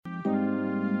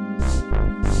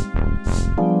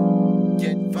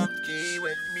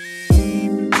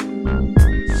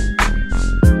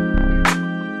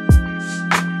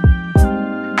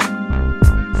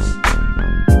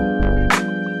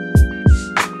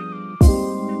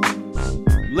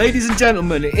Ladies and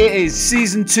gentlemen, it is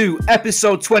season 2,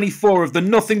 episode 24 of the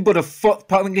Nothing But a FUT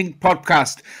Thing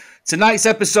podcast. Tonight's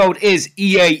episode is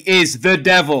EA is the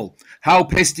devil. How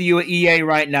pissed are you at EA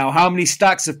right now? How many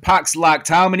stacks of packs lacked?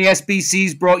 How many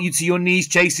SBCs brought you to your knees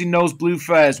chasing those blue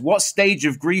fares? What stage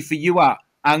of grief are you at?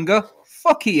 Anger?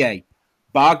 Fuck EA.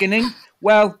 Bargaining?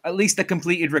 Well, at least they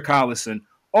completed Rickarlison.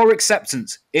 Or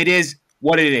acceptance? It is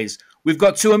what it is. We've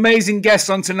got two amazing guests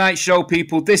on tonight's show,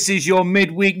 people. This is your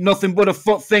midweek Nothing But a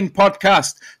FUT Thing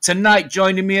podcast. Tonight,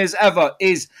 joining me as ever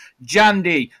is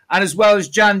Jandy. And as well as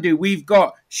Jandy, we've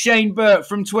got Shane Burt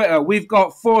from Twitter. We've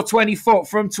got 420 FUT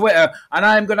from Twitter. And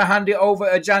I'm going to hand it over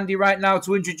to Jandy right now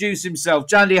to introduce himself.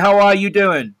 Jandy, how are you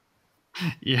doing?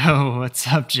 Yo, what's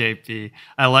up, JP?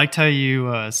 I liked how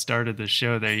you started the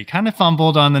show there. You kind of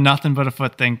fumbled on the Nothing But a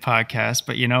FUT Thing podcast,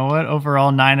 but you know what?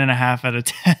 Overall, 9.5 out of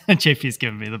 10. JP's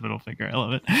giving me the middle finger. I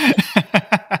love it.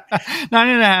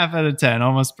 9.5 out of 10.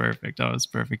 Almost perfect.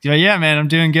 Yeah, man, I'm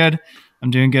doing good.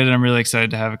 And I'm really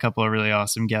excited to have a couple of really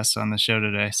awesome guests on the show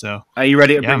today. So, are you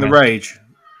ready to bring the rage?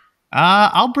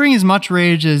 I'll bring as much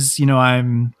rage as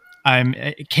I'm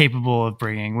capable of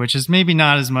bringing, which is maybe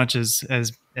not as much as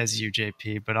you,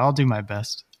 JP, but I'll do my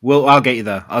best. Well, I'll get you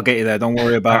there. Don't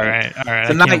worry about it. All right.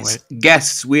 Tonight's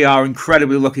guests, we are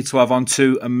incredibly lucky to have on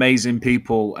two amazing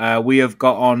people. We have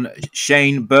got on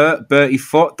Shane Burt, Bertie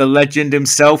Foot, the legend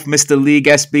himself, Mr. League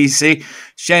SBC.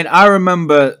 Shane, I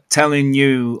remember telling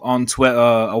you on Twitter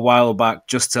a while back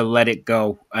just to let it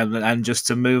go and just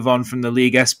to move on from the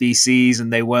League SBCs,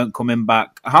 and they weren't coming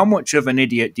back. How much of an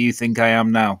idiot do you think I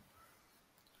am now?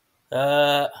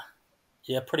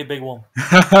 Yeah, pretty big one.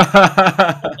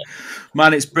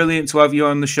 Man, it's brilliant to have you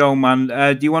on the show, man.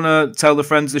 Do you want to tell the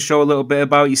friends of the show a little bit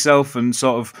about yourself and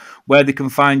sort of where they can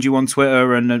find you on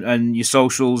Twitter and your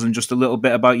socials and just a little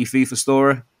bit about your FIFA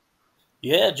story?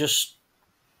 Yeah, just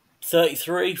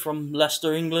 33 from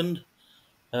Leicester, England.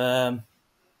 Kind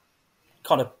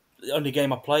of the only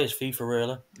game I play is FIFA,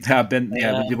 really.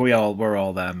 We're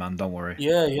all there, man. Don't worry.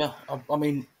 Yeah. I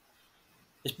mean,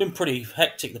 it's been pretty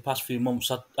hectic the past few months.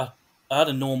 I had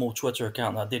a normal Twitter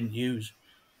account that I didn't use.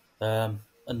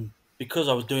 And because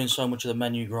I was doing so much of the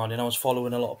menu grinding, I was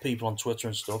following a lot of people on Twitter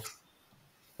and stuff,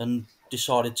 and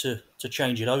decided to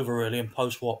change it over, really, and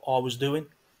post what I was doing.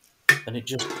 And it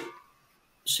just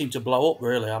seemed to blow up,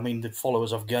 really. I mean, the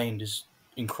followers I've gained is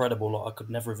incredible. Like, I could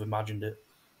never have imagined it.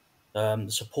 The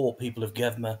support people have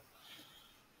given me.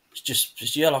 It's just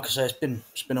like I say,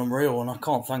 it's been unreal, and I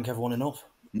can't thank everyone enough.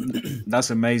 That's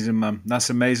amazing, man. That's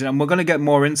amazing. And we're going to get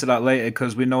more into that later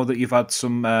because we know that you've had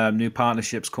some new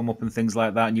partnerships come up and things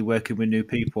like that, and you're working with new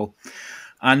people.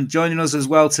 And joining us as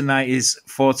well tonight is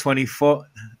 420 FUT,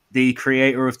 the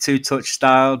creator of two-touch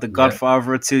style, the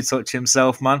godfather of two-touch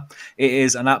himself, man. It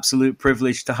is an absolute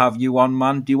privilege to have you on,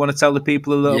 man. Do you want to tell the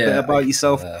people a little bit about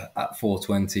yourself? At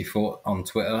 420 FUT on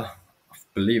Twitter. I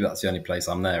believe that's the only place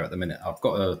I'm there at the minute. I've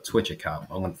got a Twitch account.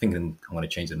 I'm thinking I'm going to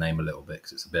change the name a little bit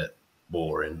because it's a bit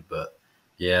boring, but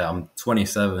yeah, I'm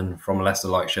 27 from Leicester,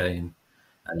 like Shane,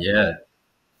 and yeah.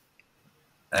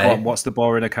 What's the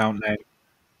boring account name?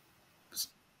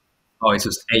 Oh, it's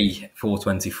just a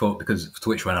 420 FUT because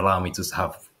Twitch won't allow me to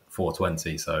have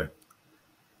 420, so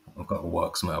I've got to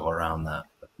work something around that.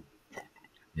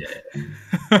 Yeah.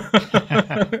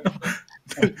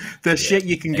 the shit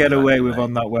you can get away with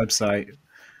on that website.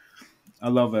 I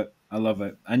love it.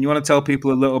 And you want to tell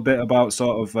people a little bit about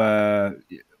sort of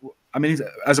I mean,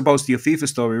 as opposed to your FIFA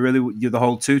story, really, you're the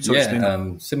whole two-touch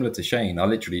thing. Similar to Shane, I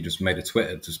literally just made a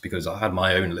Twitter just because I had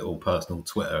my own little personal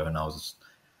Twitter and I was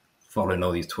following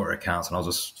all these Twitter accounts and I was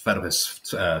just fed up with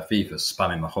FIFA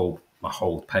spamming my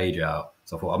whole page out.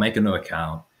 So I thought I'll make a new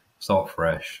account, start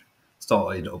fresh,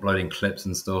 started uploading clips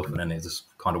and stuff, and then it just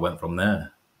kind of went from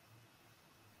there.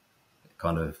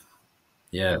 I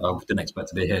didn't expect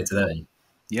to be here today.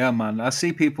 Yeah, man. I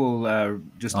see people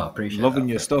just loving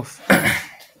your stuff.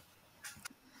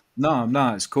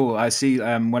 No, it's cool. I see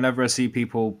whenever I see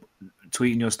people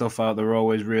tweeting your stuff out, they're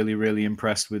always really, really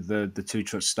impressed with the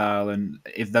two-touch style. And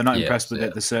if they're not impressed with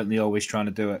it, they're certainly always trying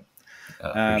to do it,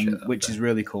 which is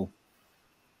really cool.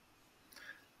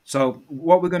 So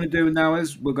what we're going to do now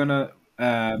is we're going to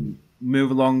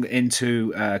move along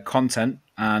into content,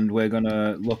 and we're going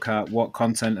to look at what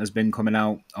content has been coming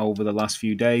out over the last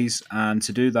few days. And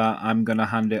to do that, I'm going to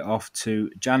hand it off to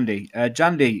Jandy.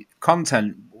 Jandy,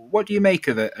 content. What do you make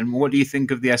of it, and what do you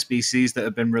think of the SBCs that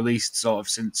have been released sort of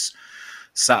since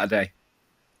Saturday?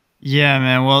 Yeah,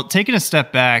 man. Well, taking a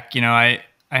step back, I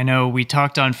know we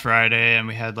talked on Friday and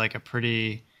we had like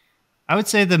I would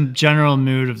say the general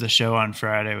mood of the show on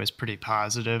Friday was pretty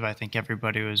positive. I think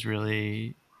everybody was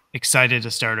really excited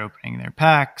to start opening their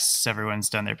packs. Everyone's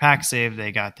done their pack save.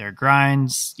 They got their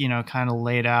grinds, kind of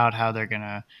laid out how they're going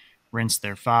to rinse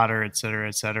their fodder, et cetera,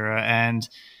 et cetera. And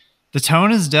the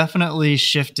tone has definitely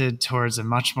shifted towards a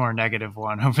much more negative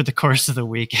one over the course of the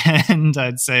weekend.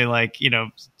 I'd say,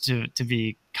 to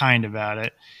be kind about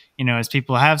it, as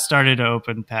people have started to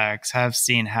open packs, have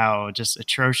seen how just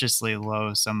atrociously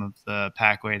low some of the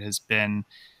pack weight has been.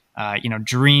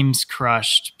 Dreams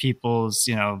crushed, people's,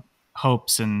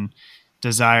 hopes and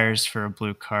desires for a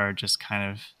blue card just kind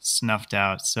of snuffed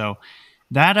out. So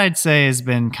that I'd say has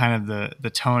been kind of the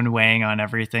tone weighing on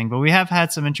everything. But we have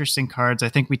had some interesting cards. I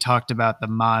think we talked about the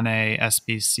Mane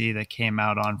SBC that came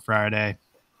out on Friday.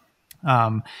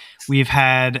 We've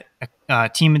had a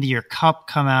Team of the Year Cup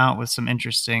come out with some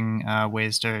interesting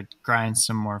ways to grind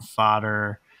some more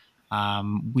fodder.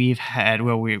 We've had,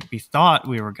 we thought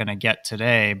we were going to get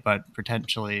today, but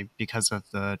potentially because of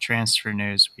the transfer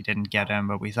news, we didn't get him,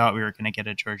 but we thought we were going to get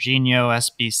a Jorginho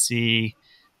SBC.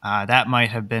 That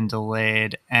might have been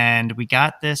delayed. And we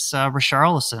got this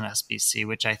Richarlison SBC,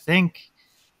 which I think,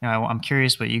 I'm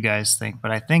curious what you guys think,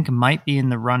 but I think might be in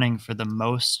the running for the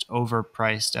most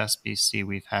overpriced SBC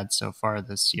we've had so far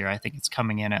this year. I think it's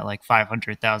coming in at like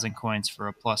 500,000 coins for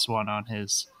a +1 on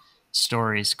his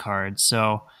stories card.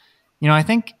 So, I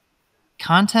think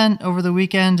content over the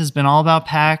weekend has been all about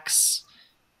packs.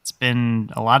 It's been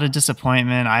a lot of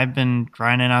disappointment. I've been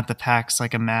grinding out the packs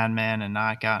like a madman and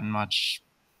not gotten much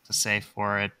to say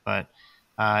for it. But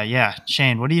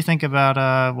Shane, what do you think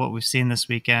about what we've seen this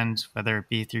weekend, whether it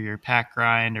be through your pack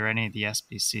grind or any of the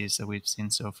SBCs that we've seen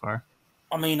so far?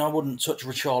 I mean, I wouldn't touch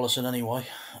Richarlison anyway.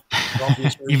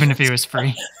 Even if he was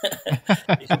free.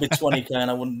 He could be 20k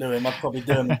and I wouldn't do him. I'd probably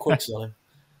do him and quick sell him.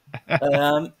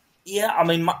 Yeah, I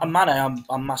mean, Mane,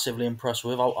 I'm massively impressed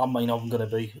with. I mean, I'm going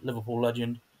to be Liverpool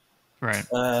legend. Right.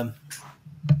 The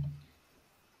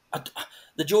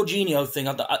Jorginho thing,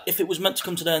 if it was meant to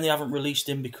come today and they haven't released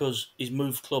him because he's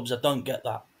moved clubs, I don't get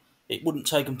that. It wouldn't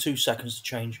take him 2 seconds to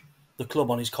change the club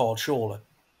on his card, surely.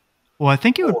 Well, I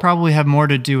think it would probably have more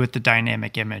to do with the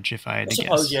dynamic image, if I had to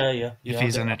guess. Yeah. If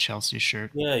he's in a Chelsea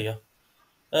shirt. Yeah.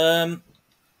 I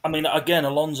mean, again,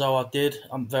 Alonso,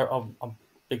 I'm a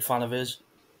big fan of his.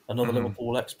 Another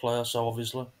Liverpool ex-player, so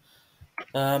obviously.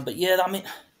 But yeah, I mean,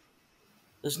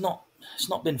 it's not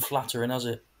been flattering, has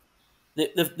it?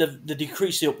 They've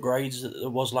decreased the upgrades that there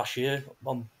was last year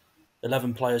on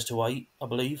 11 players to 8, I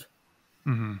believe.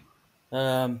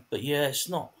 Mm-hmm. But yeah, it's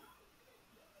not.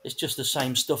 It's just the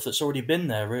same stuff that's already been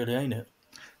there, really, ain't it?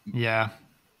 Yeah.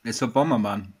 It's a bummer,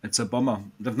 man. It's a bummer.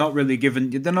 They're not really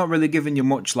giving you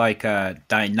much like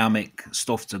dynamic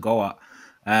stuff to go at.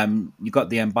 You got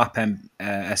the Mbappe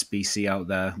SBC out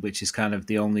there, which is kind of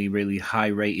the only really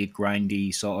high-rated,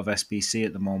 grindy sort of SBC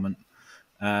at the moment.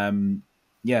 What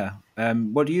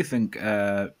do you think,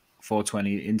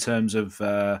 420, in terms of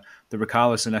the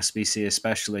Richarlison SBC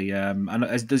especially?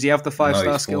 And does he have the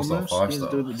 5-star skill moves?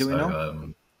 5-star. Do we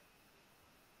know?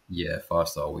 Yeah,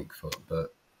 5-star weak foot,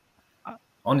 but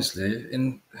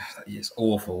honestly, it's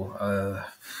awful.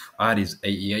 I had his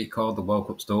 88 card, the World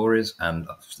Cup Stories, and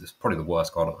it's probably the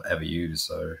worst card I've ever used.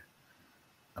 So,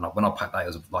 and when I packed that, it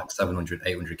was like 700,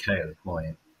 800k at the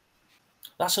point.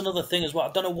 That's another thing as well.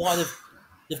 I don't know why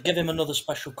they've given him another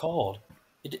special card.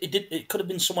 It could have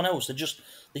been someone else.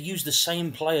 They use the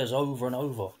same players over and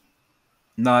over.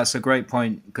 No, it's a great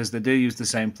point because they do use the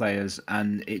same players,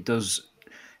 and it's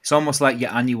almost like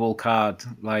your annual card.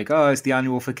 Like, it's the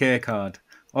annual Fekir card.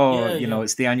 Or,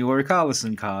 it's the annual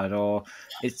Richarlison card. Or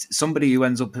it's somebody who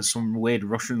ends up at some weird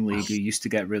Russian league who used to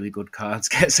get really good cards,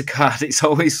 gets a card. It's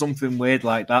always something weird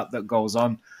like that goes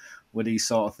on with these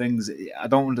sort of things. I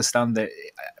don't understand it.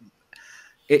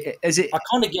 I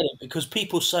kind of get it because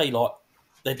people say, like,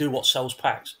 they do what sells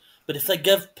packs. But if they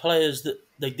give players that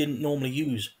they didn't normally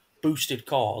use boosted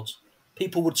cards,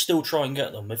 people would still try and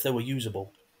get them if they were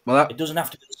usable. Well, it doesn't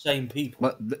have to be the same people.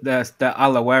 But the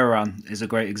Alaweran is a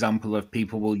great example of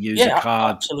people will use a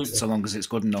card absolutely. So long as it's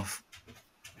good enough.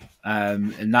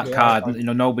 And that card,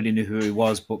 nobody knew who he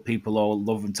was, but people all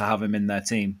love him to have him in their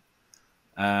team.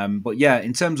 But yeah,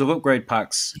 in terms of upgrade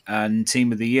packs and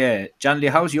Team of the Year, Jandy,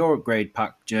 how's your upgrade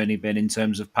pack journey been in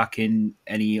terms of packing?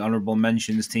 Any honourable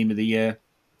mentions, Team of the Year?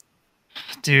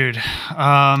 Dude, this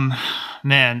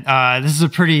is a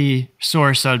pretty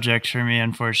sore subject for me,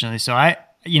 unfortunately. So I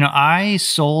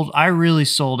really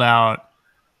sold out,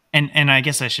 and I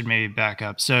guess I should maybe back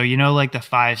up. So, like the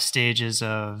 5 stages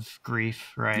of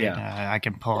grief, right? Yeah. I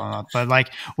can pull them up, but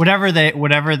like whatever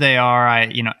they are,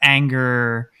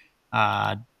 anger,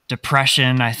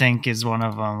 Depression, I think, is one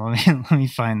of them. Let me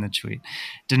find the tweet.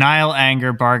 Denial,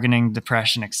 anger, bargaining,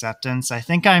 depression, acceptance. I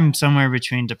think I'm somewhere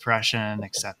between depression and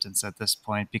acceptance at this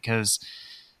point because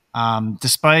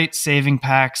despite saving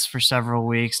packs for several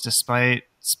weeks, despite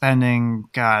spending,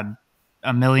 God,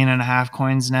 1.5 million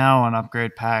coins now on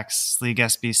upgrade packs, League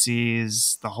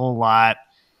SBCs, the whole lot,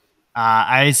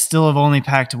 I still have only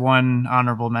packed one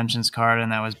honorable mentions card,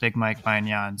 and that was Big Mike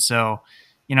Magnan. So,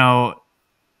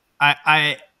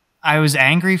 I was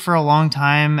angry for a long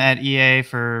time at EA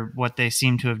for what they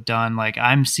seem to have done. Like,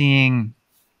 I'm seeing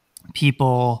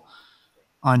people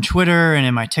on Twitter and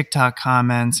in my TikTok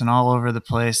comments and all over the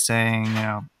place saying,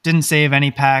 didn't save any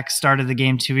packs, started the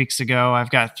game 2 weeks ago. I've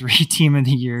got 3 Team of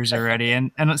the Years already.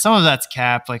 And some of that's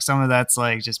cap, like some of that's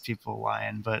like just people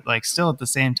lying. But like still at the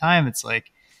same time, it's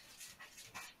like,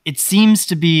 it seems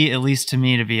to be, at least to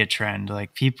me, to be a trend.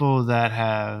 Like people that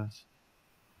have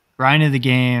grinded the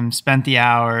game, spent the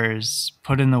hours,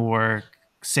 put in the work,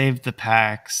 saved the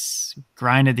packs,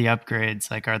 grinded the upgrades,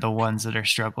 like are the ones that are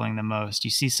struggling the most. You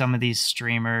see some of these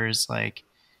streamers like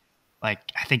I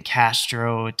think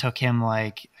Castro, it took him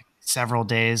like several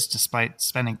days despite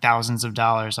spending thousands of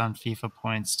dollars on FIFA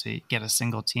points to get a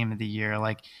single Team of the Year.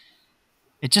 Like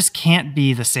it just can't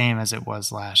be the same as it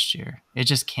was last year. It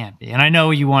just can't be. And I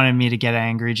know you wanted me to get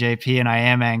angry, JP, and I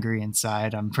am angry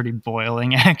inside. I'm pretty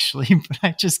boiling, actually, but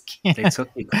I just can't.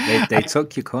 They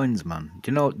took your coins, man.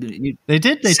 Do you know? They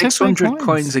did. They 600 took my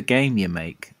coins a game you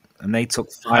make, and they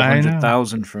took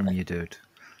 500,000 from you, dude.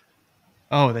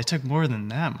 Oh, they took more than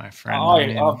that, my friend.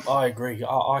 I agree.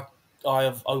 I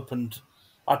have opened,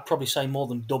 I'd probably say more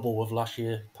than double of last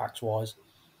year, packs-wise.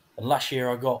 And last year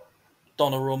I got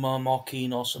Donnarumma,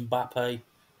 Marquinhos, and Mbappe.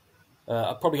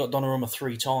 I probably got Donnarumma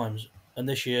 3 times, and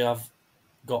this year I've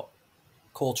got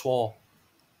Courtois.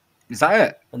 Is that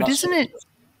it? But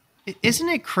isn't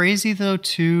it crazy though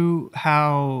too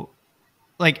how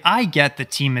like I get the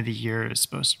Team of the Year is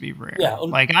supposed to be rare. Yeah,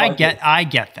 like I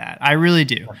get that. I really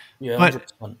do. Yeah,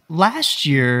 but 100%. Last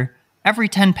year, every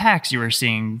 10 packs you were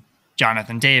seeing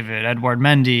Jonathan David, Edouard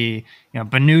Mendy,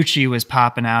 Bonucci was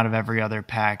popping out of every other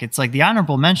pack. It's like the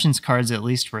honorable mentions cards at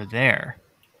least were there.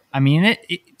 I mean, it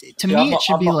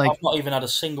should be like I've not even had a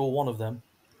single one of them.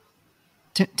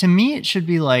 To me, it should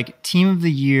be like Team of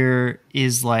the Year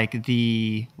is like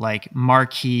the like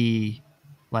marquee,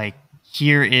 like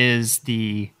here is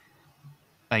the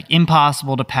like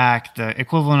impossible to pack, the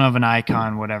equivalent of an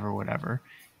icon, whatever.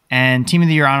 And Team of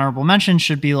the Year honorable mention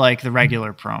should be like the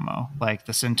regular promo, like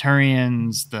the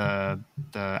Centurions, the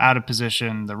out of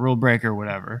position, the rule breaker,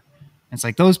 whatever. It's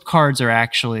like those cards are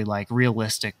actually like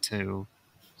realistic to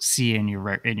see in your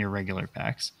regular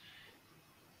packs.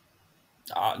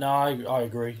 No, I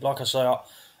agree. Like I say,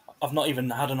 I've not even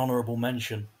had an honourable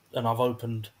mention, and I've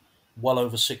opened well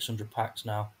over 600 packs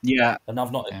now. Yeah, and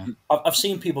I've not. Yeah. I've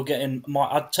seen people getting.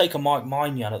 I'd take a Mike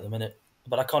Magnan at the minute,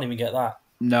 but I can't even get that.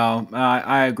 No,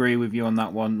 I agree with you on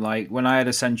that one. Like when I had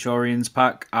a Centurions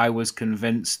pack, I was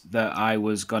convinced that I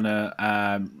was gonna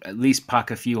at least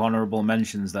pack a few honourable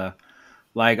mentions there.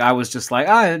 Like I was just like,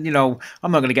 I'm not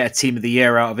gonna get a Team of the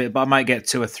Year out of it, but I might get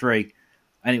 2 or 3.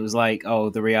 And it was like,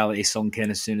 the reality sunk in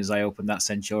as soon as I opened that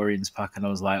Centurions pack, and I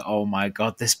was like, oh my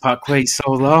god, this pack weighs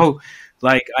so low.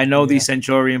 Like I know these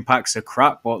Centurion packs are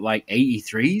crap, but like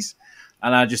 83s,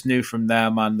 and I just knew from there,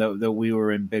 man, that we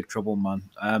were in big trouble,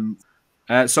 man.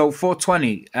 So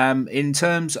 420, in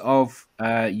terms of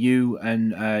you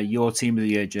and your Team of the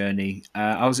Year journey,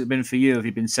 how's it been for you? Have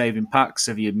you been saving packs?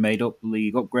 Have you made up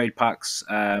league upgrade packs?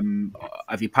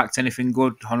 Have you packed anything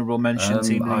good? Honourable mention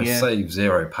Team of the Year? I saved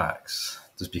 0 packs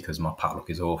just because my pack luck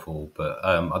is awful. But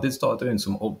I did start doing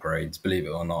some upgrades, believe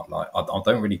it or not. Like I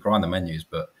don't really grind the menus,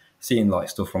 but seeing like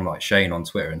stuff from like Shane on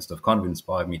Twitter and stuff kind of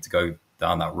inspired me to go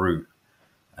down that route.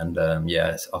 And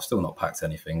I've still not packed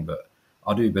anything, but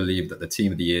I do believe that the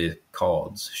Team of the Year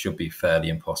cards should be fairly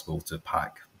impossible to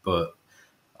pack, but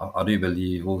I do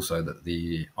believe also that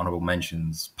the honourable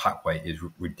mentions pack weight is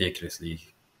ridiculously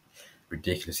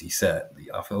set.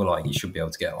 I feel like you should be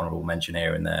able to get honourable mention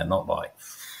here and there, not like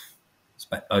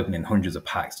opening hundreds of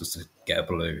packs just to get a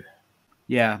blue.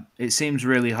 Yeah, it seems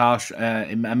really harsh.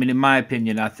 In my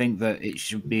opinion, I think that it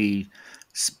should be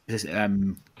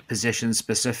position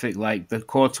specific. Like the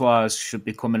Courtois should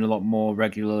be coming a lot more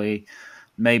regularly.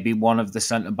 Maybe one of the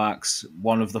centre backs,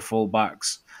 one of the full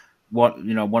backs, one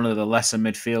of the lesser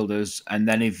midfielders, and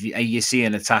then if you see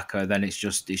an attacker, then it's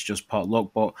just pot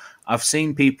luck. But I've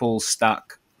seen people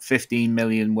stack 15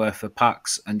 million worth of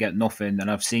packs and get nothing,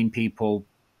 and I've seen people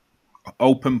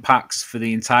open packs for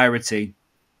the entirety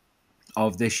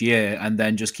of this year and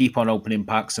then just keep on opening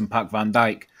packs and pack Van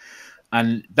Dijk.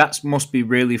 And that must be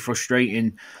really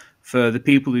frustrating for the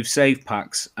people who've saved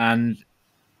packs. And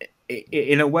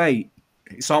in a way,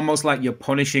 it's almost like you're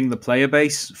punishing the player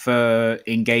base for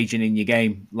engaging in your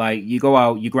game. Like, you go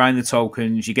out, you grind the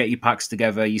tokens, you get your packs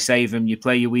together, you save them, you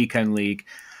play your weekend league,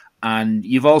 and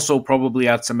you've also probably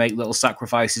had to make little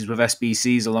sacrifices with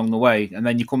SBCs along the way. And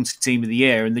then you come to Team of the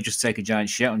Year and they just take a giant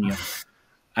shit on you.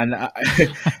 And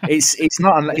it's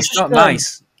not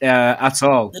nice at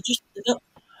all.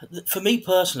 For me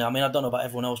personally, I mean, I don't know about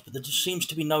everyone else, but there just seems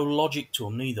to be no logic to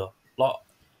them neither. Like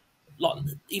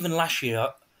even last year,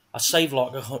 I saved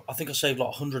I think I saved like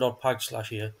 100 odd packs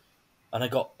last year, and I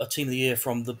got a Team of the Year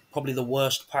from probably the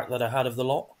worst pack that I had of the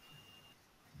lot.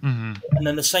 Mm-hmm. And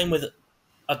then the same with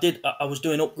I was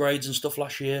doing upgrades and stuff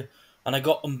last year, and I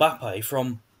got Mbappe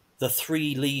from the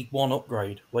 3 League One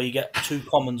upgrade where you get 2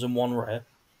 commons and 1 rare.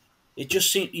 It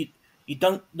just seems you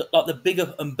don't like the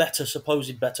bigger and better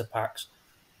supposed better packs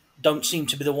don't seem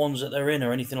to be the ones that they're in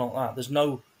or anything like that. There's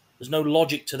no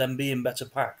logic to them being better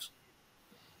packs.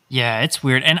 Yeah, it's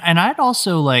weird. And I'd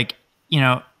also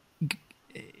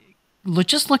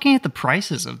just looking at the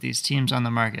prices of these teams on the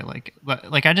market,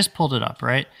 like I just pulled it up,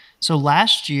 right? So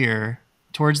last year,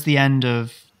 towards the end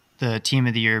of the Team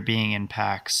of the Year being in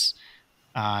packs,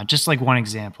 just like one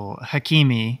example,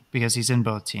 Hakimi, because he's in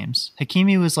both teams,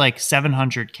 Hakimi was like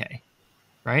 700K,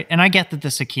 right? And I get that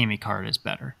this Hakimi card is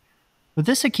better. But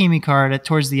this Hakimi card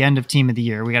towards the end of Team of the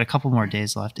Year, we got a couple more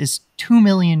days left, is 2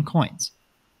 million coins.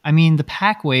 I mean, the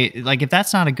pack weight, like if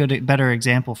that's not a better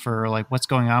example for like what's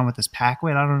going on with this pack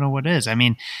weight, I don't know what is. I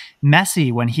mean,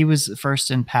 Messi, when he was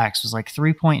first in packs, was like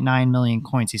 3.9 million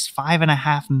coins. He's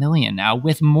 5.5 million now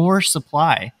with more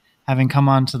supply having come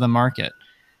onto the market.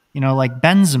 Like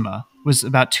Benzema was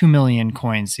about 2 million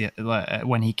coins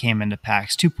when he came into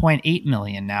packs, 2.8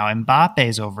 million now.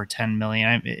 Mbappe's over 10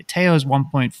 million. Teo's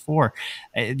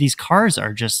 1.4. These cards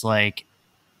are just like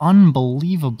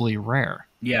unbelievably rare.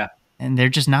 Yeah. And they're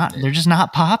just not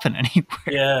popping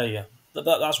anywhere. Yeah.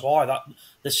 That's why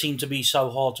they seem to be so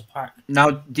hard to pack.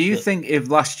 Now, do you think if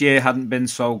last year hadn't been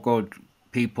so good,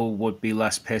 people would be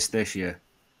less pissed this year?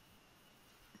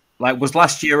 Like, was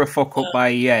last year a fuck up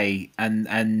by EA,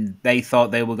 and they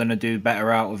thought they were going to do better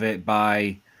out of it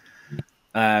by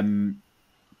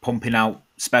pumping out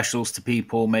specials to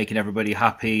people, making everybody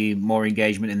happy, more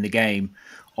engagement in the game?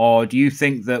 Or do you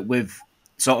think that with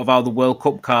sort of how the World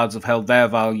Cup cards have held their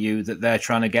value, that they're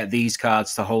trying to get these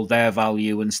cards to hold their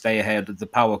value and stay ahead of the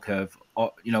power curve?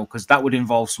 Or, because that would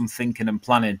involve some thinking and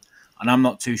planning, and I'm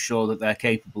not too sure that they're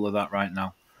capable of that right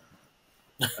now.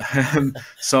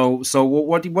 So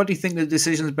what do you think the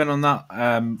decision's been on that?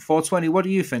 420, what do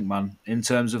you think, man, in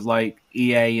terms of like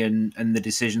EA and the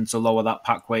decision to lower that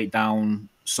pack weight down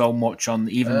so much on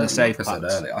even the safe packs? Like I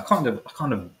said earlier, I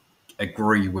kind of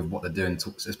agree with what they're doing,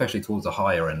 especially towards the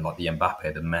higher end, like the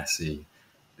Mbappe, the Messi,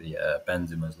 the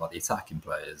Benzema's, like the attacking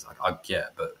players. I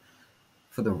get, but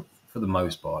for the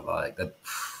most part, like that,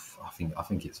 I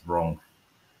think it's wrong,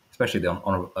 especially the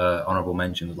honourable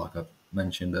mentions, like I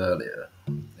mentioned earlier.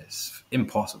 It's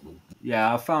impossible.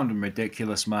 Yeah, I found them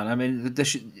ridiculous, man. I mean, there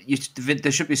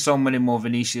should be so many more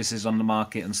Viniciuses on the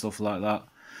market and stuff like that,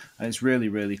 and it's really,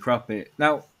 really crappy.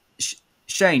 Now,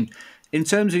 Shane, in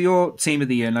terms of your Team of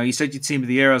the Year, now you said your Team of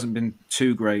the Year hasn't been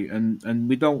too great, and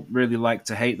we don't really like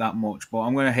to hate that much, but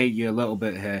I'm going to hate you a little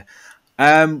bit here.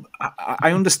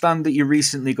 I understand that you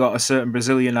recently got a certain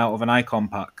Brazilian out of an icon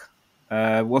pack.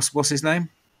 What's his name?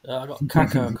 I got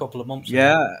Kaka a couple of months ago.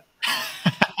 Yeah.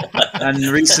 And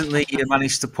recently you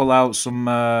managed to pull out some...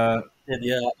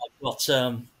 Yeah,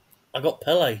 I got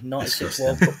Pele, 96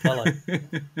 World Cup Pele.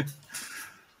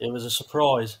 It was a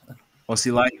surprise. What's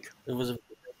he like?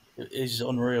 He's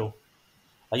unreal.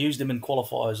 I used him in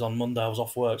qualifiers on Monday. I was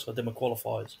off work, so I did my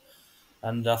qualifiers.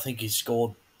 And I think he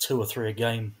scored 2 or 3 a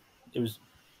game. It was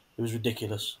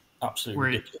ridiculous. Absolutely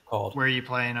ridiculous card. Where are you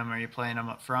playing him? Are you playing him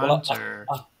up front?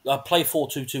 I play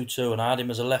 4-2-2-2 and I had him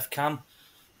as a left cam.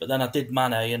 But then I did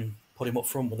Mane and put him up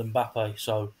front with Mbappe,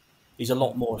 so he's a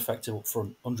lot more effective up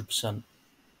front, 100%.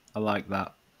 I like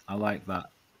that. I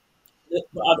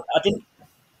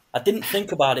didn't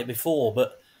think about it before,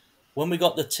 but when we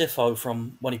got the tifo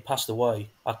from when he passed away,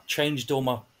 I changed all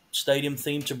my stadium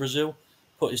theme to Brazil,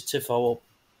 put his tifo up,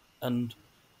 and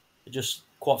it just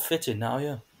quite fitting now.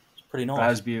 Yeah, it's pretty nice.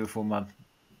 That's beautiful, man.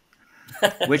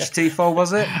 Which tifo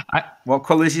was it? What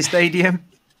colour is your stadium?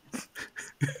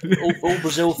 All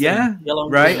Brazil theme. Yeah, yellow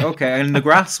and right, green. okay. And the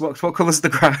grass, what colour's the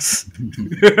grass?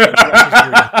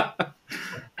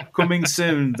 Coming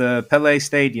soon, the Pele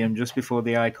Stadium just before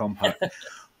the icon pack.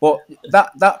 But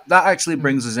that actually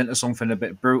brings us into something a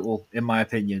bit brutal, in my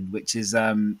opinion, which is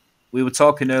we were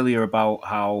talking earlier about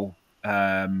how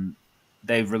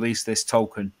they've released this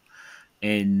token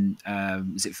in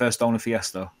is it First Owner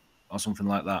Fiesta or something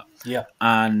like that? Yeah.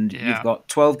 And you've got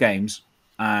 12 games,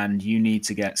 and you need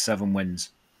to get 7 wins.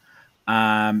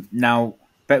 Now,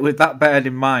 but with that beared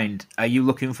in mind, are you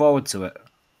looking forward to it?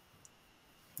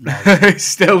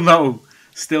 No.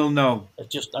 Still no.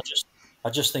 I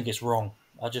just think it's wrong.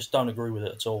 I just don't agree with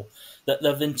it at all. That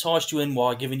they've enticed you in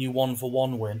by giving you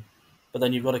 1-for-1 win, but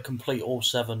then you've got to complete all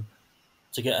 7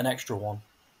 to get an extra one.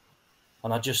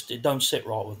 And it don't sit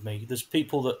right with me. There's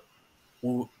people that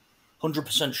will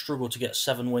 100% struggle to get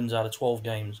 7 wins out of 12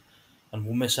 games and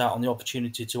will miss out on the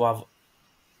opportunity to have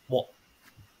what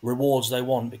rewards they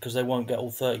want because they won't get all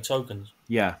 30 tokens.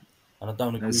 Yeah. And I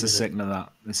don't agree with it. It's a sickener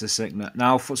that. It's a sickener.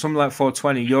 Now, for something like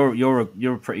 420,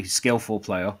 you're a pretty skillful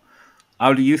player.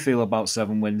 How do you feel about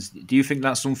 7 wins? Do you think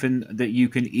that's something that you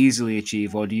can easily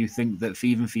achieve, or do you think that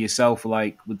even for yourself,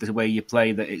 like with the way you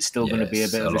play, that it's still going to be a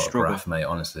bit of a struggle? Graph, mate.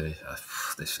 Honestly,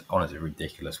 this honestly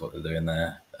ridiculous what they're doing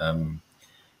there.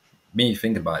 Me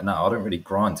thinking about it now, I don't really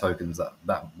grind tokens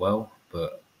that well,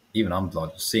 but even I'm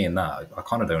like seeing that, I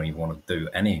kind of don't even want to do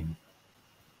any.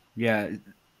 Yeah,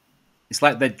 it's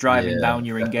like they're driving down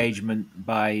your engagement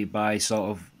by sort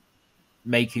of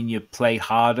making you play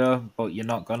harder, but you're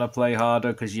not going to play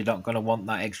harder because you're not going to want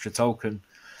that extra token.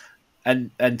 And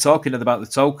talking about the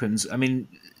tokens, I mean,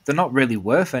 they're not really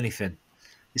worth anything.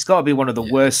 It's got to be one of the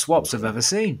worst swaps I've ever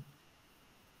seen.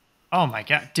 Oh my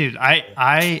god, dude!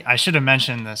 I should have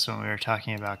mentioned this when we were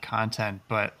talking about content,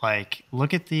 but like,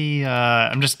 look at the.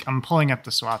 I'm pulling up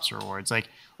the swaps rewards. Like,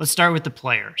 let's start with the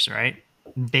players, right?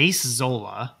 Base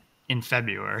Zola in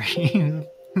February. Who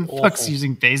the fuck's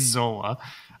using base Zola?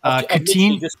 I've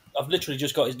literally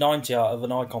just got his 90 out of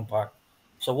an icon pack.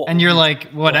 So what? And you're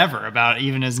like, whatever about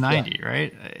even his 90,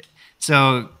 right?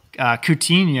 So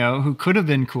Coutinho, who could have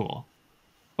been cool,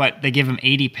 but they give him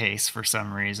 80 pace for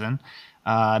some reason.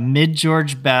 Mid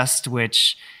George Best,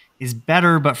 which is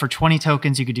better, but for 20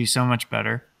 tokens, you could do so much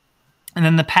better. And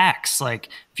then the packs, like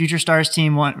Future Stars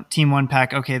Team 1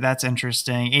 pack. Okay, that's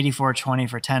interesting. 84-20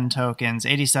 for 10 tokens.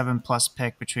 87 plus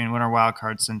pick between Winter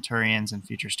Wildcard Centurions and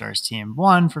Future Stars Team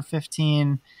 1 for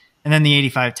 15. And then the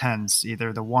 85-10s,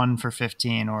 either the 1 for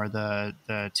 15 or the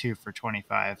 2 for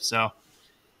 25. So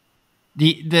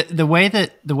the way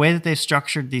that they've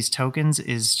structured these tokens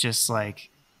is just like,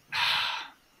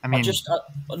 I mean, I didn't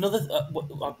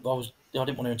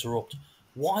want to interrupt.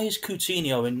 Why is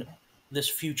Coutinho in this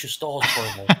Future Stars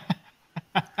promo?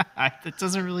 It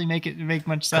doesn't really make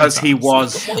much sense. Because he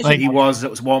was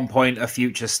at one point a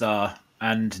future star,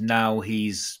 and now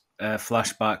he's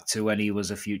flashback to when he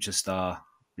was a future star.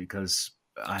 Because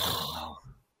I don't know,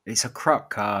 it's a crap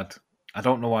card. I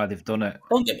don't know why they've done it.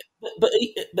 Don't get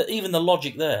me, but even the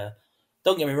logic there.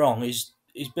 Don't get me wrong. He's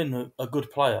been a good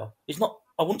player. He's not.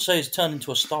 I wouldn't say he's turned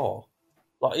into a star.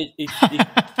 Like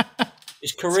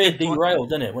his career derailed,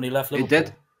 didn't it, when he left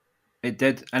Liverpool? It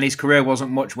did, and his career wasn't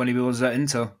much when he was at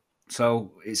Inter.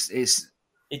 So it's.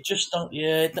 It just don't.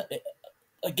 Yeah.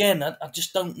 Again, I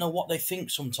just don't know what they think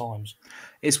sometimes.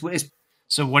 It's.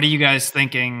 So, what are you guys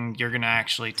thinking you're going to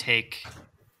actually take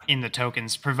in the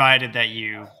tokens, provided that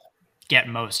you get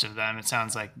most of them? It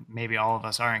sounds like maybe all of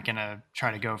us aren't going to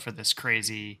try to go for this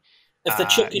crazy. If they're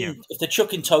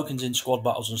chucking tokens in squad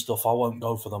battles and stuff, I won't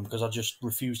go for them because I just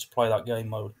refuse to play that game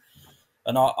mode.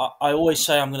 And I always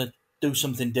say I'm going to do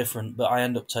something different, but I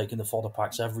end up taking the fodder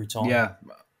packs every time. Yeah.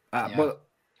 But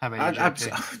how about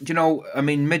you, I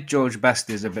mean, Mid George Best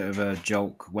is a bit of a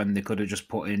joke when they could have just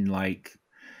put in like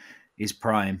his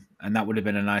prime, and that would have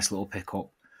been a nice little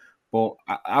pickup. But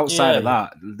outside of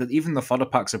that, even the fodder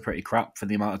packs are pretty crap for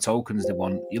the amount of tokens they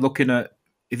want.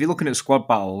 If you're looking at squad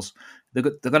battles, they're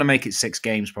going to make it 6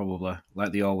 games probably,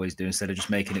 like they always do, instead of just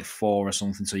making it 4 or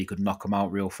something so you could knock them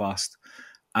out real fast.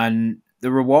 And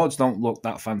the rewards don't look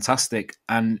that fantastic,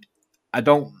 and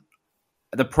the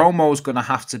promo is going to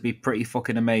have to be pretty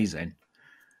fucking amazing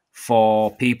for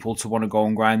people to want to go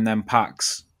and grind them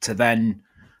packs to then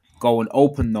go and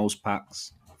open those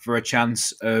packs for a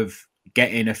chance of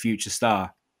getting a future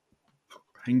star.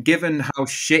 And given how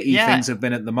shitty things have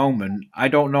been at the moment, I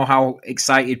don't know how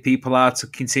excited people are to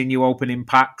continue opening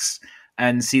packs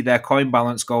and see their coin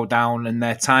balance go down and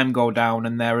their time go down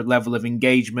and their level of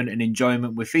engagement and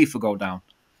enjoyment with FIFA go down.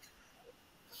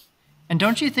 And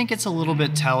don't you think it's a little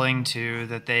bit telling, too,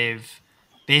 that they've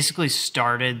basically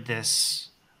started this,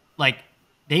 like,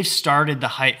 they've started the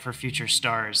hype for future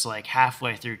stars, like,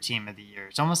 halfway through Team of the Year.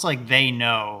 It's almost like they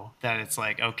know that it's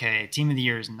like, okay, Team of the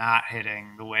Year is not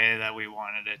hitting the way that we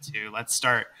wanted it to. Let's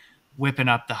start whipping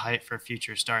up the hype for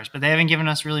future stars. But they haven't given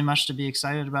us really much to be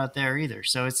excited about there either.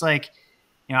 So it's like,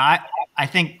 you know, I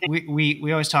think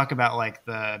we always talk about like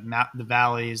the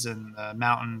valleys and the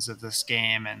mountains of this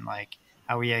game, and like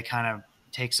how EA kind of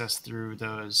takes us through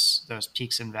those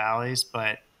peaks and valleys.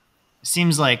 But it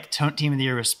seems like Team of the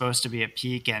Year was supposed to be a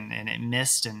peak, and it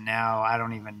missed, and now I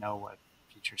don't even know what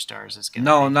Future Stars is going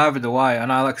to No, be. neither do I. And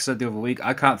like I said the other week,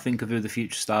 I can't think of who the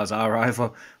future stars are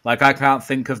either. Like I can't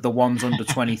think of the ones under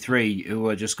 23 who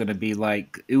are just going to be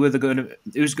like who's going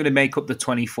to make up the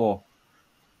 24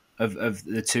 of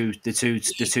the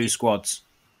two squads.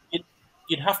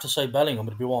 You'd have to say Bellingham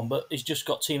would be one, but he's just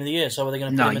got Team of the Year, so are they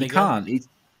going to put him in again? No, you can't.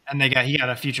 And he got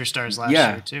a Future Stars last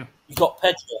year too. You've got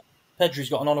Pedri.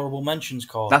 Pedri's got an honourable mentions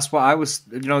card. That's what I was.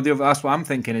 That's what I'm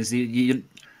thinking. Is it's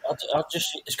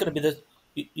going to be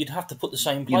you'd have to put the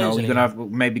same players. You're going to have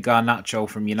maybe Garnacho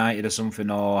from United or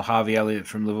something, or Harvey Elliott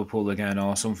from Liverpool again,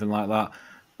 or something like that.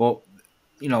 But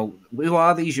who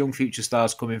are these young future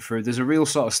stars coming through? There's a real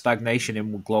sort of stagnation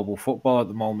in global football at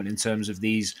the moment in terms of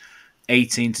these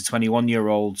 18 to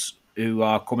 21-year-olds who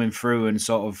are coming through and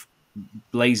sort of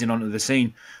blazing onto the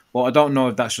scene. But I don't know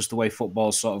if that's just the way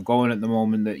football's sort of going at the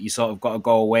moment, that you sort of got to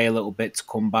go away a little bit to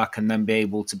come back and then be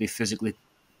able to be physically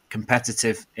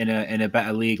competitive in a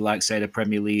better league like, say, the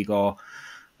Premier League or,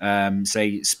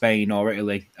 say, Spain or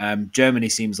Italy. Germany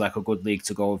seems like a good league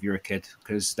to go if you're a kid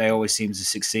because they always seem to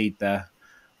succeed there.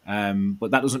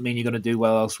 But that doesn't mean you're going to do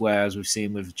well elsewhere, as we've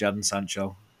seen with Jadon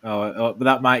Sancho. But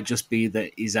that might just be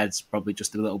that his head's probably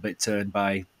just a little bit turned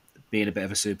by being a bit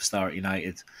of a superstar at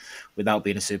United without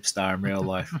being a superstar in real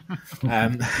life.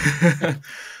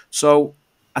 So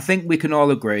I think we can all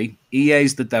agree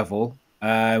EA's the devil.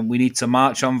 We need to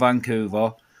march on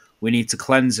Vancouver. We need to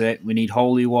cleanse it. We need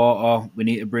holy water. We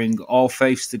need to bring all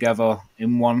faiths together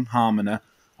in one harmony.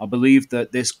 I believe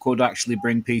that this could actually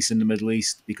bring peace in the Middle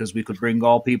East because we could bring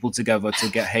all people together to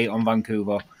get hate on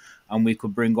Vancouver, and we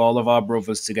could bring all of our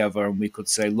brothers together and we could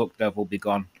say, look, devil, be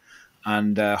gone.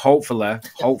 And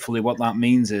hopefully what that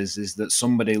means is that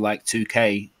somebody like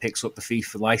 2K picks up the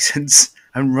FIFA license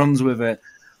and runs with it.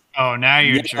 Oh, now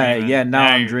you're dreaming. Yeah, now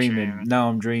I'm dreaming. Now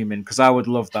I'm dreaming because I would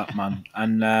love that, man.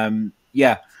 And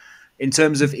in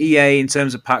terms of EA, in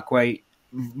terms of Packway,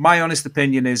 my honest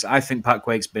opinion is I think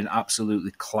Packway's been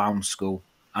absolutely clown school.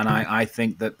 And I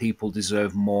think that people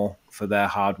deserve more for their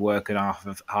hard work and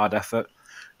hard effort.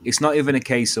 It's not even a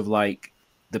case of like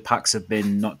the packs have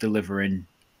been not delivering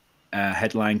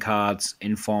headline cards,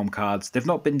 inform cards. They've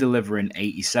not been delivering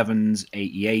 87s,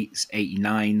 88s,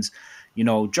 89s.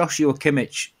 Joshua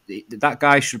Kimmich, that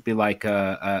guy should be like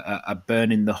a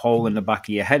burning the hole in the back of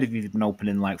your head if you've been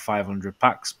opening like 500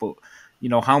 packs. But,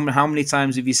 how many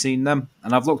times have you seen them?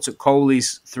 And I've looked at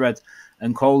Coley's thread,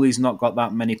 and Coley's not got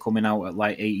that many coming out at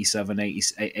like 87,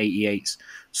 88s.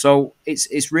 So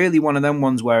it's really one of them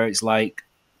ones where it's like,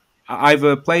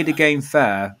 either play the game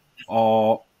fair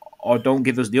or don't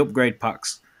give us the upgrade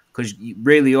packs, because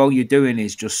really all you're doing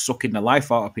is just sucking the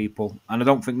life out of people. And I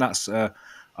don't think that's a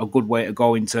good way to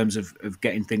go in terms of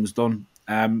getting things done.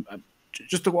 I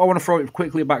want to throw it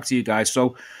quickly back to you guys.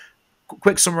 So,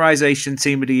 quick summarization,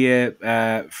 Team of the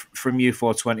Year from you,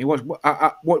 420.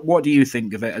 What do you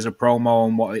think of it as a promo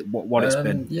and what it's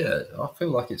been? Yeah, I feel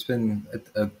like it's been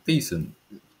a decent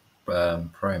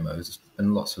promo. There's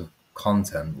been lots of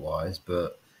content-wise,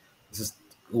 but it's just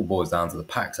all boils down to the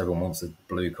packs. Everyone wants a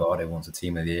blue card, everyone wants a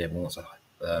Team of the Year, everyone wants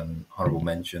honourable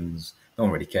mentions. No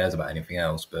one really cares about anything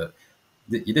else, but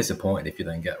you're disappointed if you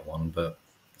don't get one, but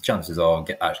the chances are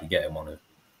actually getting one are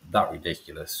that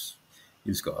ridiculous.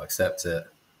 You just got to accept it.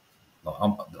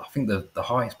 I think the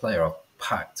highest player I've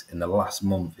packed in the last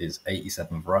month is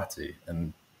 87 Verratti,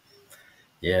 and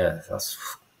yeah, that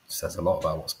says a lot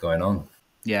about what's going on.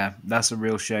 Yeah, that's a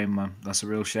real shame, man. That's a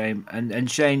real shame. And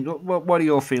Shane, what are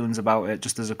your feelings about it?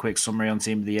 Just as a quick summary on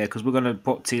Team of the Year, because we're gonna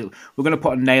put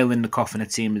a nail in the coffin of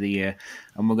Team of the Year,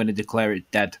 and we're gonna declare it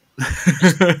dead.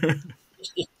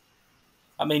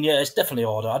 I mean, yeah, it's definitely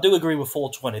harder. I do agree with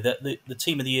 420 that the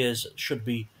Team of the Years should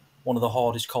be one of the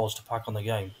hardest cards to pack on the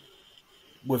game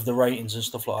with the ratings and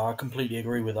stuff like that. I completely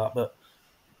agree with that, but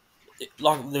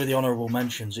like with the honourable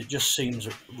mentions, it just seems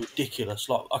ridiculous.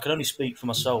 Like, I can only speak for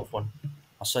myself when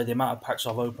I say the amount of packs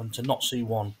I've opened to not see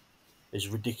one is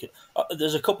ridiculous.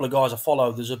 There's a couple of guys I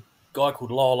follow. There's a guy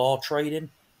called La Trading.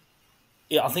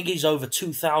 Yeah, I think he's over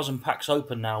 2,000 packs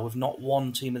open now with not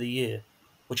one Team of the Year,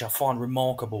 which I find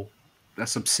remarkable.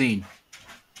 That's obscene.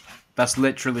 That's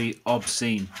literally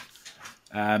obscene.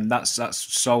 That's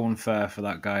so unfair for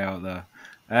that guy out there.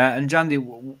 And Jandy,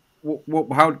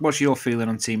 what's your feeling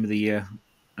on Team of the Year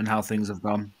and how things have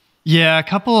gone? Yeah, a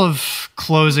couple of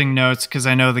closing notes, because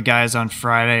I know the guys on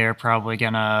Friday are probably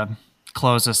going to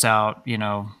close us out,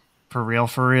 for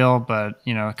real. But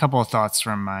a couple of thoughts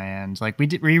from my end. Like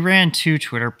we ran 2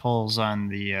 Twitter polls on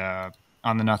the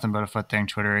Nothing But a Foot Thing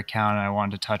Twitter account, and I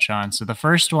wanted to touch on. So the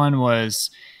first one was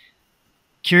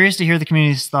curious to hear the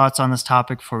community's thoughts on this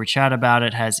topic before we chat about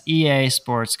it. Has EA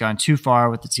Sports gone too far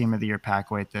with the Team of the Year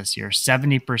pack weight this year?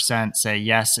 70% say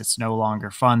yes, it's no longer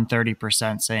fun.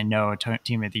 30% say no,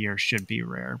 Team of the Year should be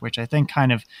rare, which I think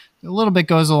kind of a little bit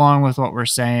goes along with what we're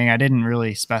saying. I didn't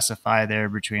really specify there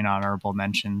between honorable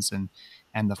mentions and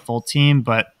the full team,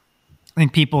 but I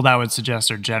think people that would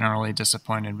suggest are generally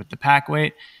disappointed with the pack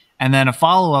weight. And then a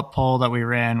follow-up poll that we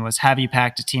ran was, have you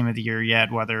packed a Team of the Year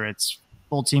yet, whether it's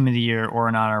full Team of the Year or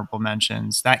an honorable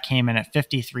mentions? That came in at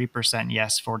 53%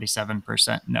 yes,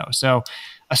 47% no. So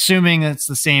assuming it's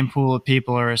the same pool of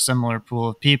people or a similar pool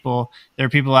of people, there are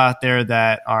people out there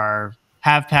that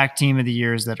have packed Team of the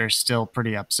Years that are still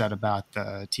pretty upset about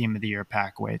the Team of the Year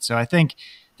pack weight. So I think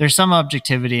there's some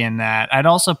objectivity in that. I'd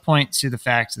also point to the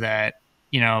fact that,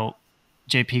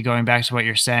 JP, going back to what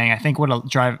you're saying, I think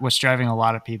what's driving a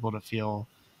lot of people to feel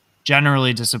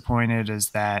generally disappointed is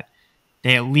that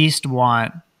they at least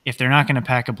want, if they're not going to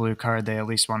pack a blue card, they at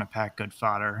least want to pack good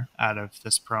fodder out of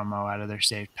this promo, out of their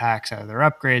saved packs, out of their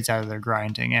upgrades, out of their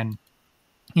grinding. And,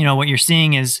 what you're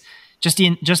seeing is just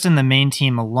in the main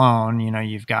team alone,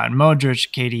 you've got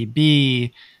Modric,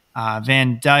 KDB,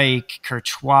 Van Dijk,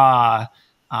 Courtois,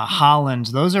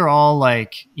 Haaland. Those are all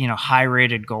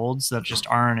high-rated golds that just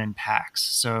aren't in packs.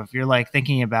 So if you're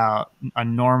thinking about a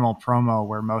normal promo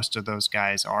where most of those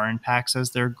guys are in packs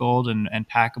as their gold and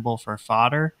packable for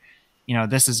fodder,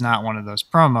 this is not one of those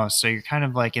promos. So you're kind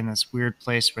of in this weird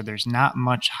place where there's not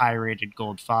much high-rated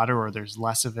gold fodder, or there's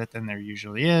less of it than there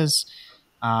usually is.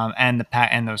 And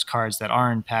those cards that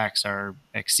are in packs are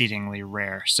exceedingly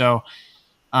rare. So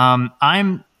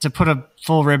to put a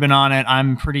full ribbon on it,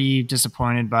 I'm pretty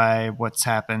disappointed by what's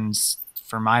happened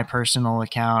for my personal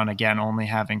account. Again, only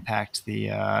having packed the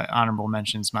honorable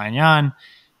mentions Maignan,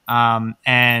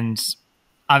 and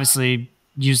obviously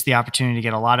used the opportunity to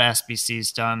get a lot of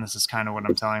SBCs done. This is kind of what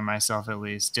I'm telling myself, at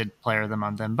least. Did player them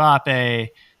on Mbappe,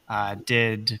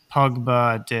 did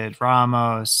Pogba, did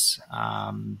Ramos,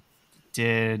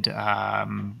 did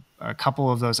a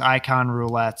couple of those icon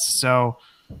roulettes. So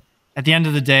at the end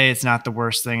of the day, it's not the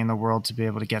worst thing in the world to be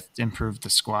able to improve the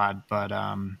squad, but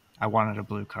I wanted a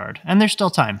blue card. And there's still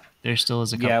time. There still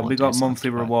is a couple of days. Yeah, we got monthly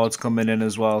rewards coming in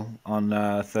as well on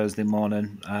Thursday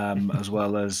morning, as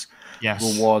well as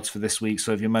rewards for this week.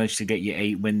 So if you manage to get your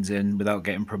 8 wins in without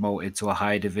getting promoted to a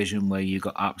higher division where you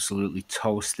got absolutely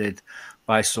toasted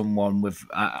by someone with...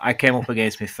 I came up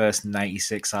against my first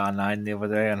 96 R9 the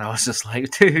other day, and I was just like,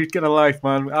 dude, get a life,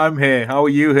 man. I'm here. How are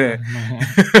you here?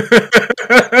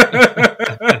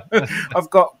 I've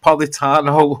got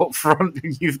Politano up front,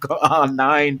 and you've got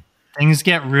R9. Things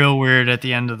get real weird at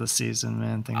the end of the season,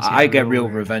 man. I get real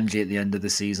revengey at the end of the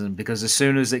season, because as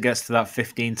soon as it gets to that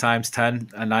 15 times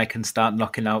 10 and I can start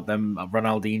knocking out them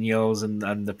Ronaldinhos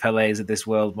and the Pelés of this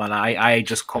world, man, I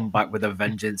just come back with a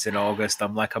vengeance in August.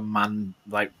 I'm like a man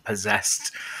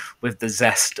possessed with the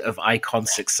zest of icon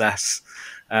success.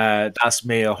 That's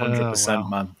me 100%,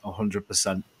 man,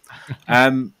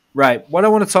 100%. Right, what I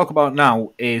want to talk about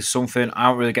now is something I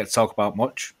don't really get to talk about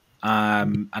much,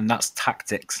 and that's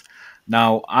tactics.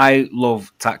 Now, I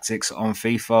love tactics on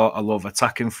FIFA. I love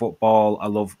attacking football. I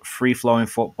love free-flowing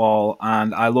football.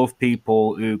 And I love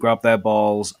people who grab their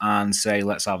balls and say,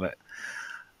 let's have it.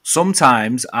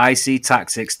 Sometimes I see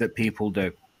tactics that people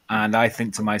do. And I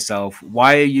think to myself,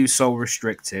 why are you so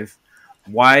restrictive?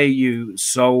 Why are you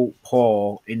so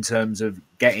poor in terms of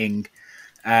getting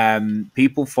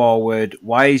people forward?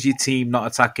 Why is your team not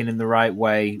attacking in the right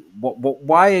way?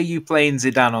 Why are you playing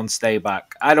Zidane on stay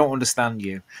back? I don't understand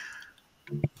you.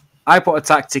 I put a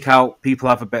tactic out, people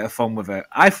have a bit of fun with it.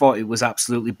 I thought it was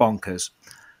absolutely bonkers.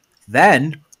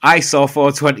 Then I saw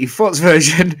 420 Foot's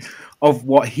version of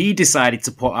what he decided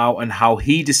to put out and how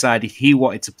he decided he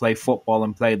wanted to play football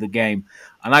and play the game.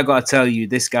 And I got to tell you,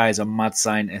 this guy is a mad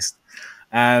scientist.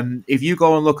 If you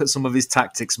go and look at some of his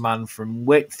tactics, man, from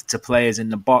width to players in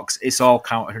the box, it's all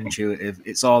counterintuitive.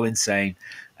 It's all insane.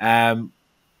 I'm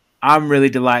really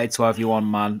delighted to have you on,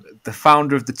 man. The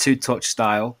founder of the two-touch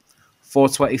style,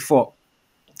 420 Foot.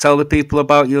 Tell the people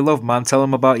about your love, man. Tell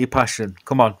them about your passion.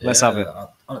 Come on, let's have it.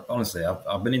 Honestly,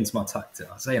 I've been into my tactics.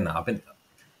 I'm saying that. I've been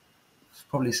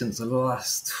probably since the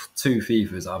last 2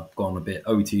 FIFAs, I've gone a bit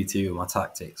OTT with my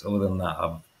tactics. Other than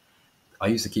that, I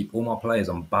used to keep all my players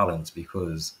on balance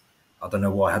because I don't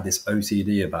know why I had this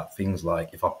OCD about things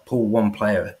like if I pull one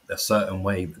player a certain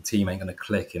way, the team ain't going to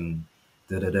click and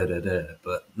da-da-da-da-da.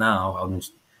 But now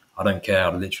I don't care.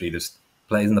 I literally just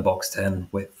players in the box 10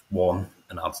 with 1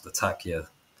 and I'll just attack you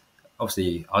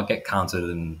obviously I get countered,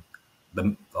 and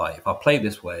like if I play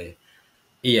this way,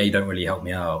 EA don't really help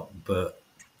me out. But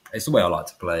it's the way I like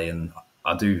to play, and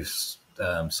I do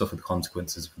suffer the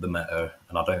consequences for the meta,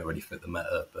 and I don't really fit the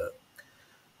meta. But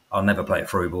I'll never play a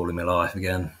throw ball in my life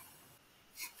again.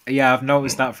 Yeah, I've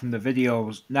noticed that from the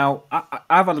videos. Now,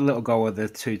 I've had a little go with the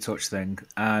two-touch thing,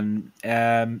 and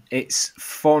it's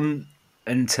fun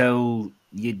until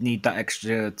you need that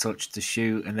extra touch to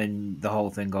shoot, and then the whole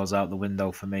thing goes out the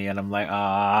window for me, and I'm like,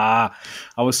 I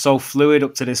was so fluid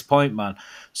up to this point, man.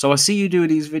 So I see you do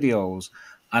these videos,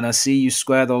 and I see you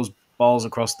square those balls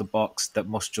across the box that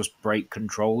must just break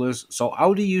controllers. So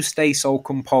how do you stay so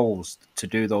composed to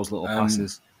do those little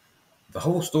passes? The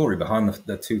whole story behind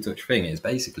the two-touch thing is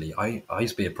basically I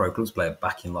used to be a pro clubs player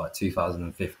back in like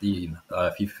 2015,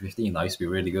 FIFA 15. I used to be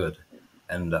really good,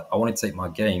 and I wanted to take my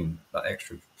game that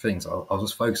extra thing. So I was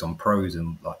just focused on pros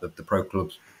and like the pro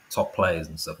clubs top players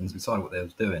and stuff, and decided what they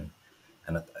was doing.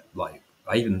 And like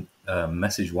I even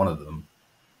messaged one of them.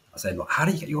 I said, like, how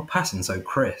do you get your passing so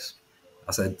crisp?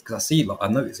 I said, because I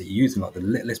noticed that you're using like the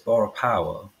littlest bar of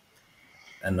power.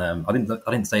 And I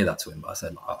didn't say that to him, but I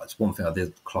said it's one thing I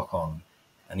did clock on,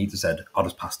 and he just said I'll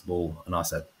just pass the ball, and I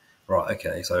said right,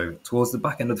 okay. So towards the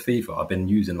back end of the FIFA, I've been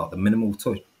using like the minimal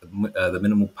touch, the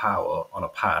minimal power on a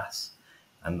pass,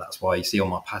 and that's why you see on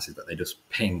my passes that they just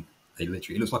ping. They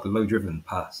literally, it looks like a low driven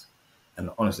pass.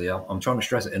 And honestly, I'm trying to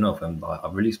stress it enough, and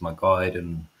I've released my guide,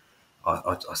 and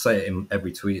I say it in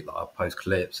every tweet that I post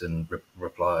clips and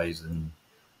replies, and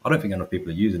I don't think enough people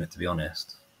are using it, to be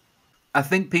honest. I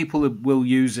think people will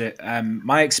use it.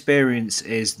 My experience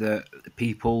is that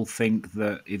people think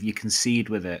that if you concede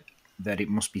with it, that it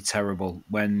must be terrible.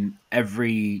 When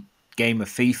every game of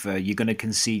FIFA, you're going to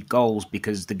concede goals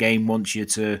because the game wants you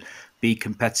to be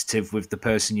competitive with the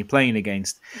person you're playing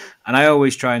against. And I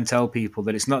always try and tell people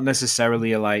that it's not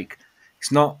necessarily it's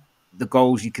not the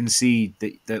goals you concede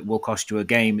that will cost you a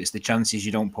game. It's the chances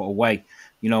you don't put away.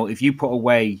 You know, if you put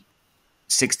away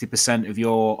 60% of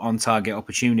your on target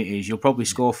opportunities, you'll probably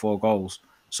score 4 goals.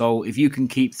 So if you can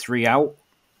keep 3 out,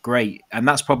 great. And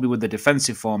that's probably with the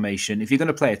defensive formation. If you're going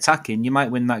to play attacking, you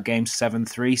might win that game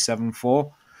 7-3,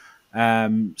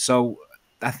 7-4. So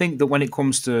I think that when it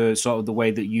comes to sort of the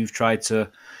way that you've tried to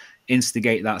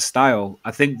instigate that style,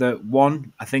 I think that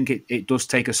I think it does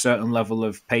take a certain level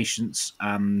of patience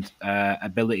and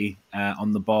ability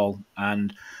on the ball.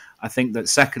 And I think that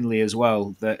secondly as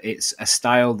well, that it's a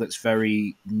style that's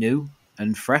very new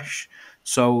and fresh.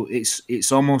 So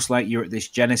it's almost like you're at this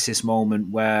genesis moment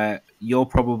where you're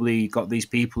probably got these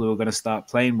people who are going to start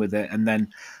playing with it, and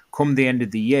then come the end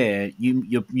of the year,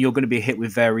 you're going to be hit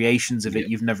with variations of it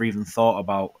you've never even thought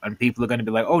about, and people are going to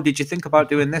be like, "Oh, did you think about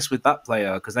doing this with that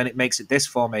player? Because then it makes it this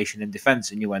formation in defense."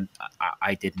 And you went,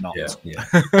 "I did not." Yeah, you're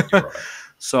right.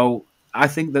 So I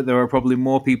think that there are probably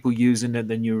more people using it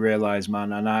than you realize,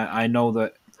 man. And I know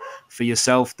that for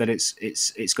yourself that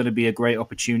it's going to be a great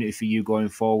opportunity for you going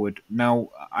forward. Now,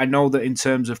 I know that in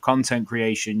terms of content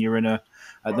creation,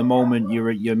 at the moment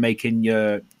you're making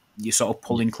you're sort of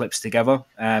pulling clips together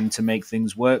to make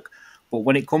things work. But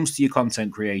when it comes to your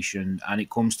content creation and it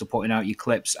comes to putting out your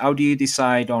clips, how do you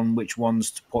decide on which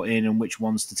ones to put in and which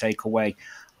ones to take away?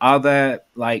 Are there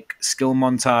like skill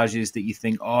montages that you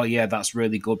think, oh yeah, that's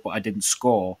really good, but I didn't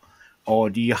score? Or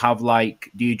do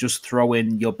you just throw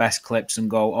in your best clips and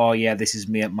go, oh yeah, this is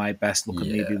me at my best, look at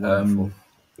me be wonderful?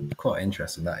 Quite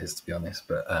interesting that is, to be honest.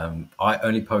 But I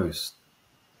only post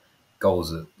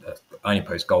goals. I only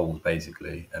post goals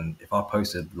basically, and if I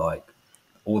posted like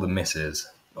all the misses,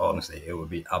 honestly, it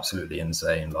would be absolutely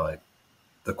insane. Like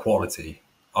the quality,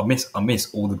 I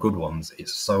miss all the good ones.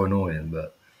 It's so annoying,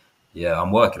 but yeah,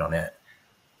 I'm working on it.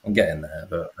 I'm getting there,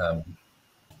 but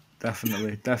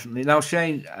Definitely. Now,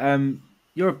 Shane,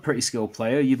 you're a pretty skilled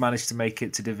player. You managed to make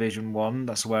it to Division 1.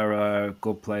 That's where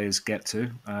good players get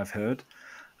to, I've heard.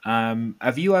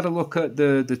 Have you had a look at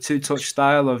the two-touch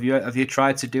style? Have you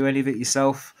tried to do any of it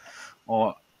yourself?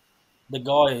 Or The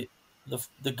guy,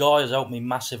 the guy has helped me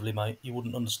massively, mate. You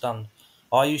wouldn't understand.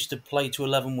 I used to play to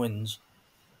 11 wins,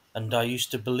 and I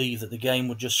used to believe that the game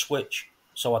would just switch,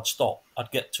 so I'd stop.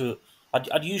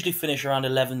 I'd usually finish around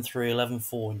 11-3,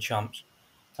 11-4 in champs,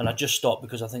 and I'd just stop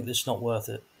because I think this is not worth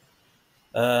it.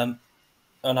 And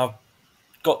I've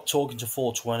got talking to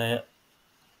 420.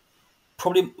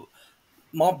 Probably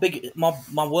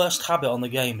my worst habit on the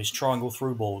game is triangle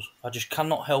through balls. I just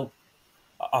cannot help.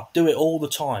 I do it all the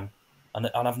time, and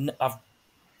I've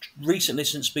recently,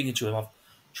 since speaking to him, I've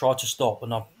tried to stop,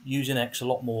 and I'm using X a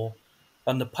lot more.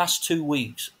 And the past 2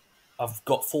 weeks, I've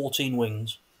got 14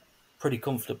 wins, pretty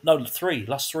comfortable. No,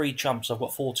 last three champs, I've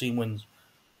got 14 wins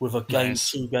with a game,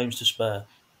 Nice. 2 games to spare.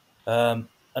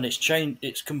 and it's changed.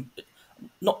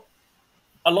 Not.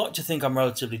 I like to think I'm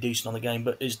relatively decent on the game,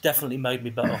 but it's definitely made me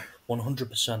better,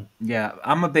 100%. Yeah,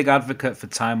 I'm a big advocate for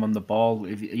time on the ball.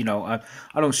 If you know, I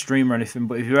don't stream or anything,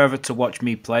 but if you're ever to watch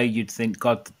me play, you'd think,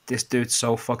 God, this dude's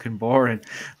so fucking boring.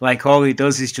 Like all he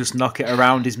does is just knock it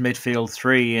around his midfield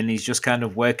three, and he's just kind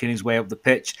of working his way up the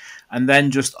pitch. And then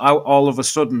just all of a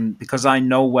sudden, because I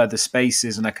know where the space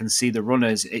is and I can see the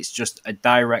runners, it's just a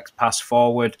direct pass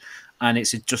forward, and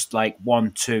it's just like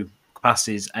 1-2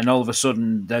 passes, and all of a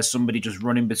sudden there's somebody just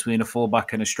running between a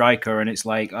fullback and a striker, and it's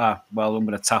like, well, I'm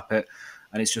going to tap it,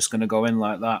 and it's just going to go in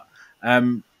like that.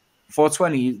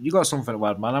 420, you got something to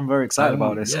add, man? I'm very excited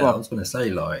about this. Yeah, I was going to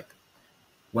say, like,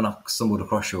 when I stumbled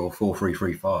across your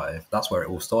 4-3-3-5, that's where it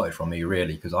all started from me,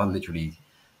 really, because I literally,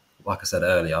 like I said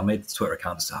earlier, I made the Twitter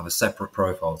account to have a separate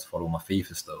profile to follow my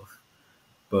FIFA stuff.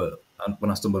 But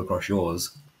when I stumbled across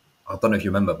yours, I don't know if you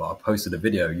remember, but I posted a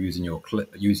video using your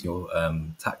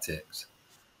tactics.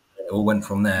 It all went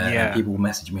from there. Yeah. And people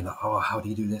messaged me like, "Oh, how do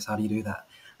you do this? How do you do that?"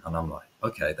 And I'm like,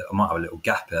 okay, I might have a little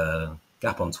gap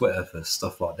on Twitter for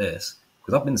stuff like this,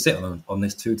 because I've been sitting on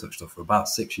this two-touch stuff for about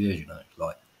 6 years. You know,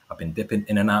 like I've been dipping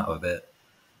in and out of it,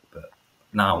 but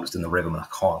now I'm just in the rhythm and I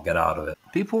can't get out of it.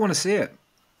 People want to see it.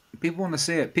 People want to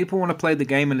see it. People want to play the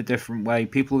game in a different way.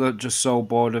 People are just so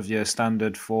bored of your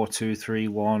standard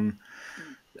 4-2-3-1.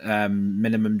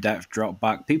 Minimum depth drop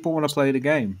back. People want to play the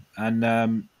game, and I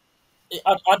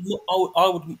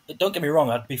would. Don't get me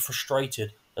wrong. I'd be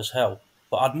frustrated as hell,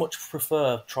 but I'd much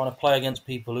prefer trying to play against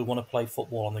people who want to play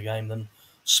football on the game than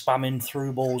spamming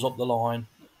through balls up the line,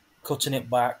 cutting it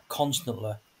back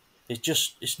constantly.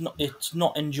 It's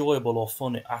not enjoyable or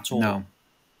fun at all. No.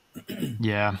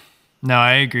 Yeah. No,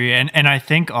 I agree. And I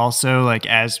think also, like,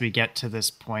 as we get to this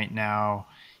point now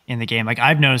in the game, like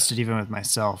I've noticed it even with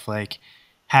myself, like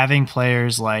having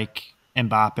players like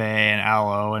Mbappe and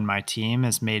Allo in my team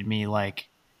has made me, like,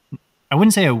 I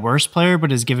wouldn't say a worse player,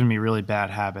 but has given me really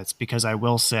bad habits, because I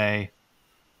will say,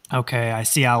 okay, I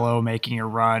see Allo making a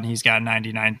run. He's got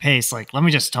 99 pace. Like, let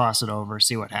me just toss it over,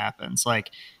 see what happens.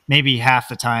 Like, maybe half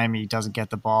the time he doesn't get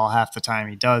the ball, half the time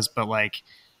he does, but like,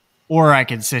 or I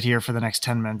could sit here for the next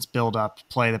 10 minutes, build up,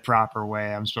 play the proper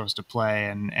way I'm supposed to play,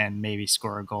 and maybe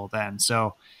score a goal then.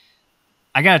 So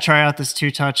I got to try out this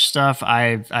two-touch stuff.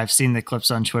 I've seen the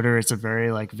clips on Twitter. It's a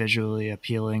very, like, visually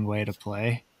appealing way to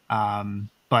play.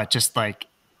 But just, like,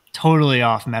 totally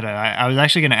off meta. I was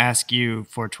actually going to ask you,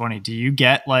 420, do you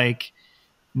get, like,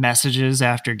 messages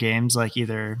after games, like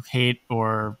either hate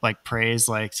or like praise,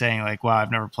 like saying like, wow,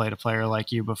 I've never played a player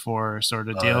like you before, sort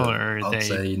of deal? Or I'd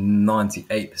say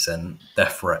 98%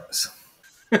 death threats.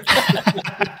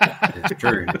 It's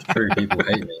true. People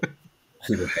hate me.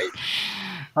 People hate me.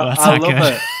 Well, I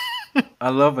love it. I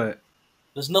love it.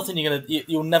 There's nothing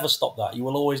you'll never stop that. You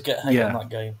will always get hate in that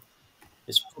game.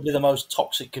 It's probably the most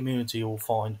toxic community you'll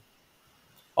find.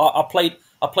 I played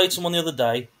someone the other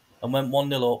day and went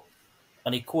 1-0 up,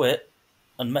 and he quit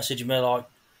and messaged me like,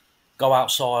 go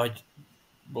outside,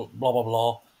 blah, blah,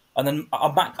 blah. And then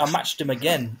I matched him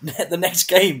again the next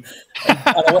game. And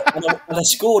I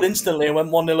scored instantly and went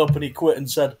 1-0 up, and he quit and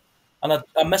said, and I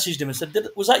messaged him and said,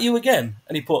 was that you again?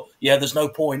 And he put, yeah, there's no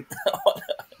point.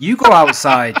 You go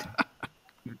outside.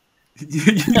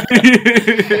 It's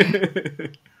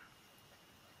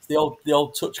the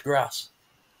old touch grass.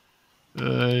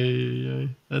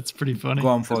 That's pretty funny. Go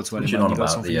on, 420. Pushing on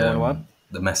about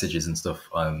the messages and stuff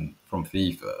from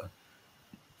FIFA.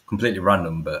 Completely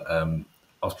random, but I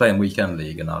was playing weekend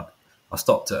league and I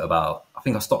stopped at I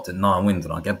think I stopped at 9 wins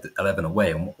and I gave 11 away.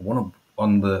 And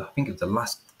I think it was the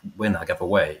last win I gave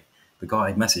away, the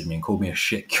guy messaged me and called me a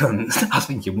shit cunt. I was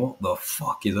thinking, what the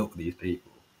fuck is up with these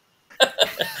people?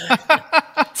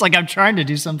 It's like, I'm trying to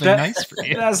do something nice for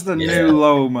you. That's the new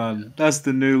low, man. That's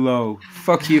the new low.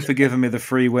 Fuck you for giving me the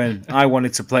free win. I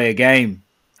wanted to play a game.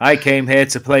 I came here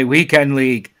to play weekend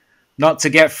league, not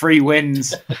to get free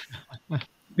wins.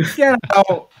 Get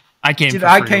out. I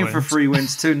came for free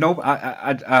wins too. No,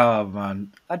 oh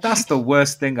man, that's the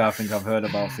worst thing I think I've heard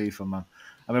about FIFA, man.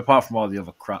 I mean, apart from all the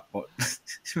other crap, but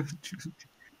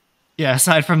yeah,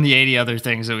 aside from the 80 other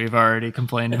things that we've already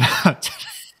complained about.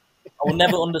 I will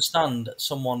never understand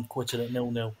someone quitting at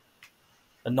 0-0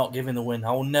 and not giving the win.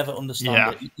 I will never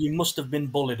understand it. You must have been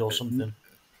bullied or something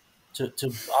to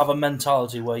have a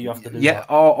mentality where you have to do that. Yeah,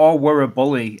 or we're a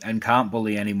bully and can't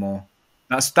bully anymore.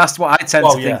 That's what I tend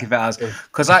to think of it as,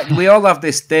 because we all have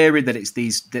this theory that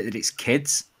it's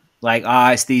kids. Like,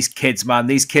 it's these kids, man.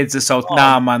 These kids are so...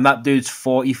 Nah, man, that dude's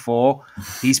 44.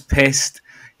 He's pissed.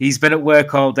 He's been at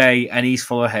work all day and he's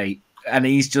full of hate. and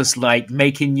he's just like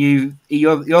making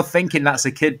you're thinking that's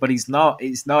a kid, but he's not.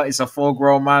 It's not. It's a full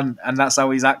grown man, and that's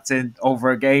how he's acting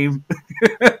over a game.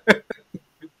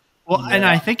 Well, and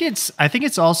I think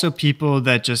it's also people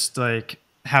that just like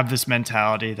have this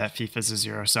mentality that FIFA's a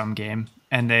zero-sum game,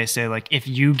 and they say like if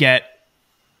you get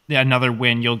another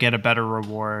win, you'll get a better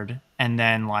reward, and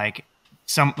then like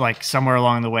somewhere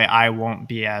along the way, I won't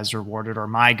be as rewarded, or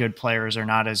my good players are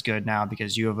not as good now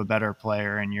because you have a better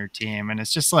player in your team, and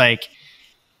it's just like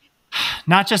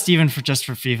not just even for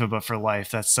FIFA, but for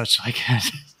life. That's such like a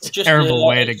terrible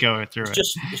way to go through it.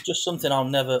 It's just something I'll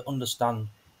never understand.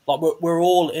 Like we're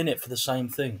all in it for the same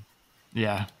thing.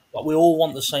 Yeah. Like we all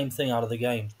want the same thing out of the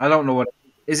game. I don't know what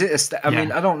is it. I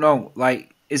mean, I don't know.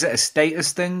 Like, is it a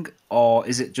status thing, or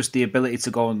is it just the ability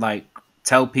to go and like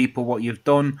tell people what you've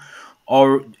done,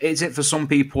 or is it for some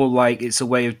people like it's a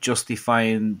way of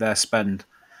justifying their spend?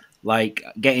 Like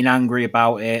getting angry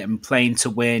about it and playing to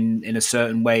win in a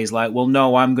certain way is like, well,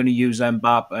 no, I'm going to use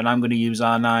Mbappe and I'm going to use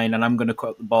R9 and I'm going to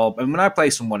cut the ball. And when I play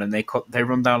someone and they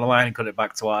run down the line and cut it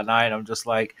back to R9, I'm just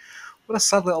like, what a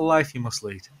sad little life you must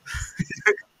lead.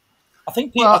 I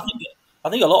think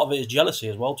a lot of it is jealousy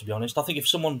as well, to be honest. I think if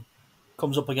someone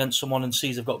comes up against someone and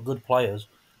sees they've got good players,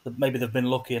 that maybe they've been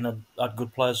lucky and had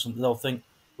good players, they'll think,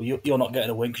 well, you're not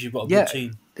getting a win because you've got a good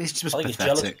team. It's just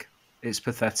pathetic. It's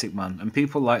pathetic, man. And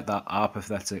people like that are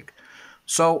pathetic.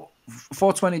 So,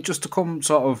 420, just to come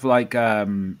sort of like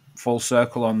full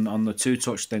circle on the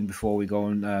two-touch thing before we go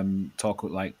and talk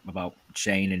like about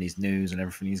Shane and his news and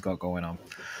everything he's got going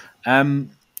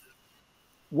on.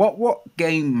 What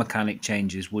game mechanic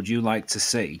changes would you like to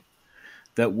see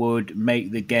that would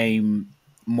make the game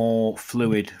more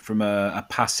fluid from a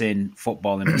passing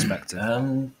footballing perspective?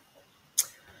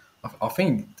 I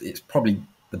think it's probably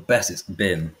the best it's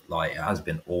been. Like, it has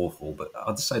been awful, but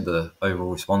I'd say the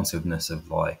overall responsiveness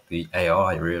of like the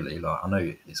AI really. Like, I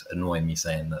know it's annoying me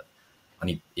saying that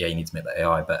you need to make the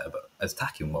AI better, but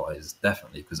attacking wise,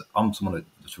 definitely, because I'm someone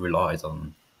that just relies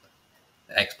on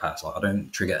X-Pass. Like, I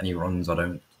don't trigger any runs, I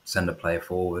don't send a player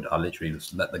forward, I literally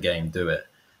just let the game do it,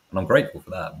 and I'm grateful for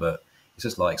that. But it's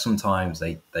just like sometimes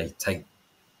they take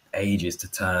ages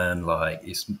to turn. Like,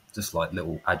 it's just like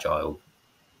little agile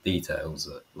details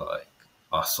that like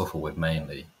I suffer with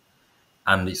mainly,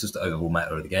 and it's just the overall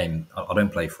matter of the game. I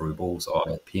don't play through ball, so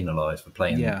I get penalised for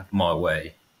playing my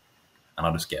way, and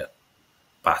I just get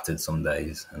battered some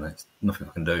days, and there's nothing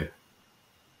I can do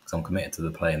because I'm committed to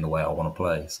the playing the way I want to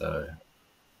play.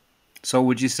 So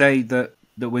would you say that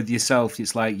with yourself,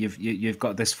 it's like you've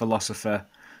got this philosophy,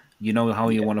 you know how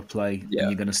you want to play, and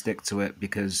you're going to stick to it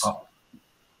because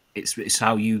it's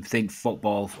how you think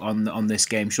football on this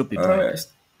game should be played.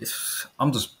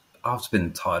 I've just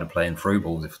been tired of playing through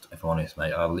balls, if I'm honest,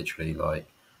 mate. I literally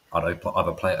I'd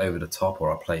either play it over the top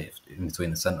or I play it in between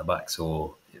the centre backs,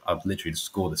 or I've literally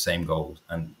scored the same goals.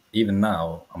 And even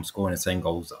now, I'm scoring the same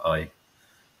goals that I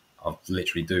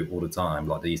literally do all the time,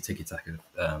 like these tiki-taka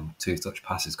two-touch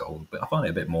passes goals. But I find it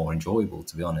a bit more enjoyable,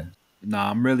 to be honest.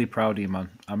 Nah, I'm really proud of you, man.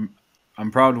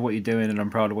 I'm proud of what you're doing, and I'm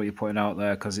proud of what you're putting out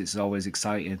there because it's always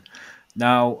exciting.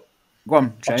 Now, go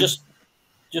on, Shane.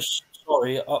 Just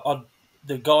sorry, I've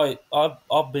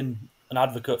been an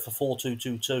advocate for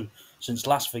 4-2-2-2 since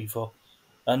last FIFA,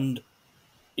 and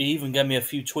he even gave me a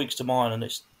few tweaks to mine, and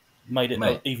it's made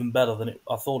it even better than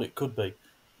I thought it could be.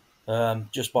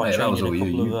 Just by changing a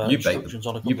couple of instructions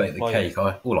on a couple of players. You baked the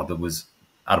cake. All I did was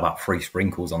add about 3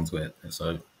 sprinkles onto it.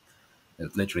 So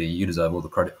literally, you deserve all the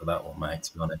credit for that one, mate,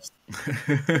 to be honest.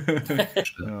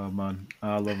 Oh, man.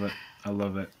 I love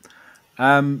it.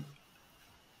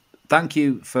 Thank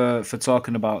you for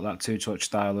talking about that two-touch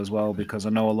style as well, because I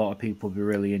know a lot of people will be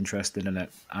really interested in it.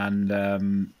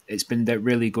 And it's been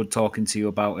really good talking to you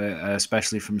about it,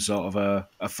 especially from sort of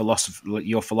a philosophy,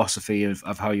 your philosophy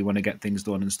of how you want to get things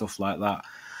done and stuff like that.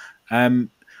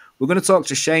 We're going to talk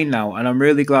to Shane now, and I'm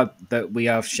really glad that we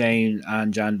have Shane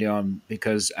and Jandy on,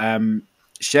 because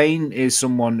Shane is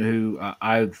someone who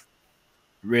I've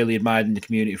really admired in the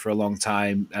community for a long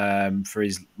time, for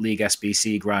his League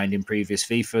SBC grind in previous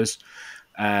FIFAs.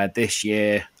 This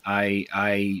year,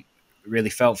 I really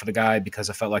felt for the guy because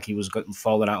I felt like he was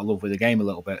falling out of love with the game a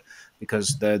little bit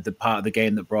because the part of the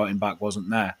game that brought him back wasn't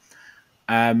there.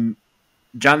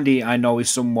 Jandy, I know, is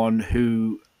someone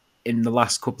who in the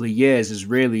last couple of years has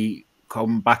really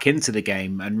come back into the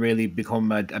game and really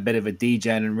become a bit of a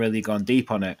degen and really gone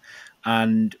deep on it.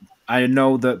 And I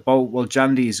know that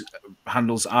Jandy's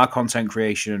handles our content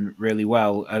creation really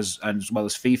well, as well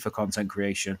as FIFA content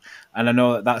creation. And I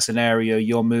know that that's an area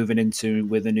you're moving into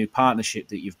with a new partnership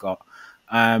that you've got.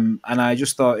 And I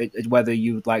just thought whether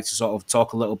you would like to sort of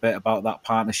talk a little bit about that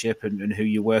partnership and who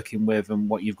you're working with and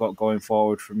what you've got going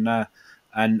forward from there.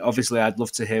 And obviously, I'd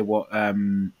love to hear what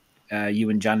you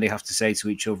and Jandy have to say to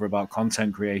each other about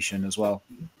content creation as well.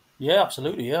 Yeah,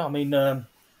 absolutely. Yeah, I mean, I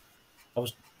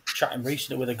was chatting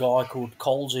recently with a guy called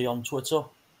Colsey on Twitter.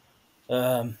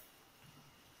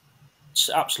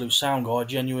 Absolute sound guy,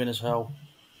 genuine as hell.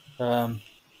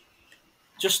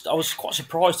 Just, I was quite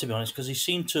surprised, to be honest, because he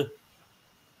seemed to.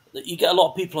 You get a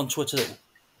lot of people on Twitter that.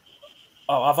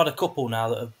 Oh, I've had a couple now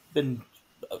that have been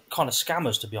kind of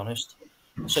scammers, to be honest.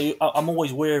 So I'm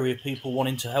always wary of people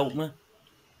wanting to help me.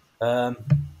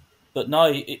 But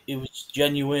no, it was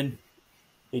genuine.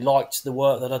 He liked the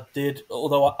work that I did,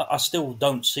 although I still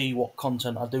don't see what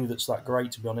content I do that's that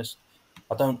great, to be honest.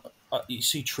 I don't. You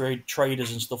see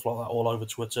traders and stuff like that all over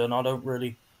Twitter, and I don't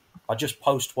really. I just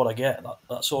post what I get.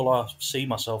 That's all I see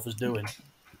myself as doing.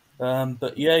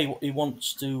 But yeah, he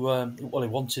wants to. Well, he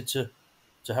wanted to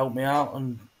help me out,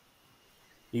 and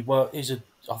I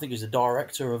think he's the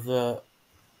director of the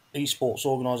esports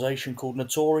organisation called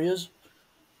Notorious.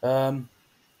 Offered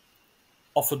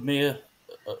me a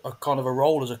kind of a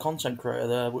role as a content creator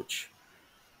there, which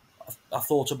I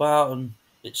thought about, and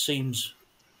it seems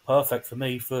perfect for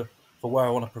me for where I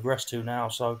want to progress to now.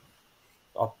 So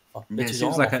I bit It his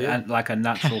seems arm off, like a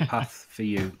natural path for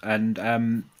you, and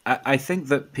I think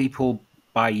that people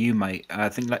buy you, mate. I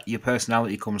think that your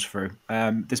personality comes through.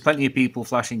 There's plenty of people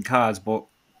flashing cards, but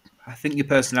I think your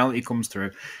personality comes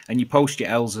through, and you post your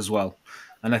L's as well,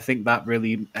 and I think that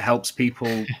really helps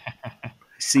people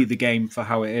see the game for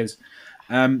how it is.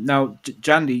 Now,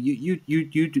 Jandy,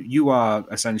 you are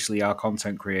essentially our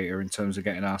content creator in terms of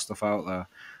getting our stuff out there.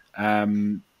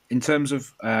 In terms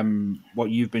of what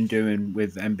you've been doing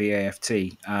with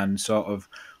NBAFT and sort of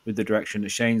with the direction that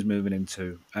Shane's moving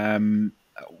into,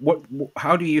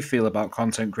 how do you feel about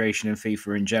content creation in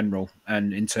FIFA in general,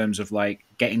 and in terms of like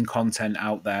getting content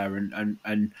out there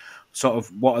and sort of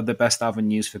what are the best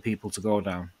avenues for people to go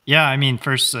down? Yeah, I mean,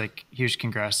 first, like, huge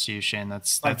congrats to you, Shane.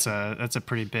 That's Thank a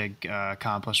pretty big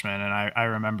accomplishment, and I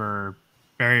remember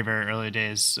very early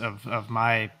days of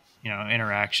my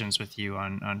interactions with you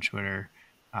on Twitter.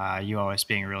 You always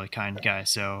being a really kind guy,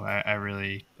 so I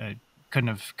really couldn't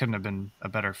have been a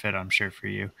better fit, I'm sure, for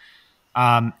you.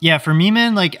 Yeah, for me,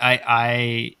 man, like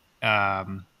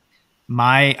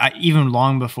even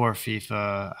long before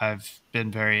FIFA, I've been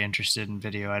very interested in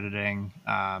video editing,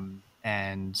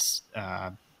 and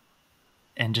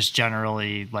just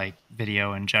generally like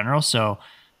video in general. So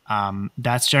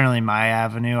that's generally my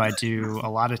avenue. I do a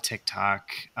lot of TikTok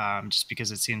just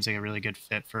because it seems like a really good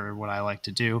fit for what I like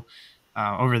to do.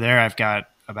 Over there, I've got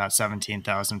about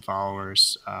 17,000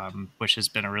 followers, which has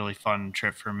been a really fun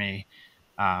trip for me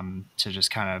to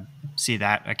just kind of see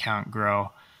that account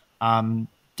grow.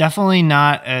 Definitely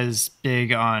not as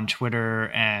big on Twitter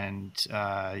and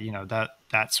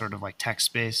that sort of like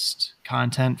text-based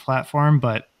content platform,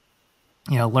 but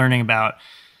learning about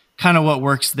kind of what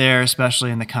works there,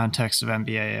 especially in the context of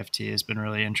NBAFT, has been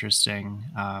really interesting.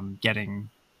 Getting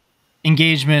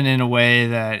engagement in a way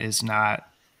that is not,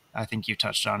 I think you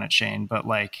touched on it, Shane, but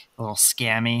like a little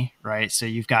scammy, right? So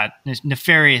you've got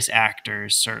nefarious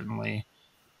actors, certainly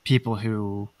people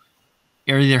who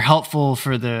are either helpful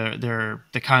for the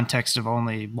context of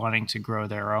only wanting to grow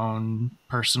their own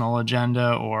personal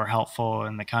agenda, or helpful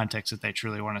in the context that they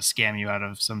truly want to scam you out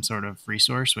of some sort of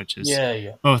resource, which is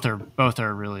yeah. both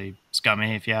are really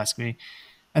scummy, if you ask me.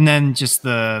 And then just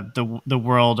the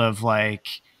world of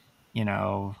like,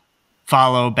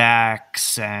 follow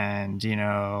backs and,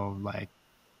 like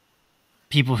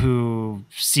people who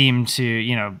seem to,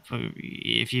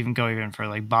 if you even go even for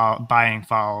like buying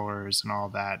followers and all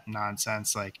that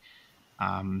nonsense, like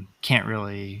can't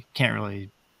really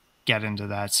get into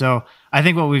that. So I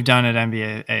think what we've done at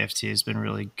NBA AFT has been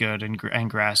really good and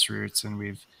grassroots, and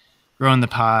we've grown the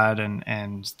pod, and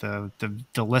the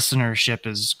listenership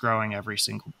is growing every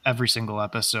single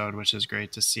episode, which is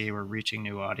great to see. We're reaching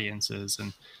new audiences,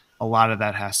 and a lot of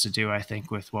that has to do, I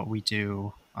think, with what we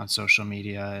do on social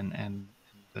media and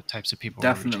the types of people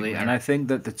Definitely, and I think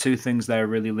that the two things there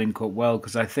really link up well,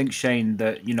 because I think, Shane,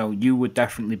 that you would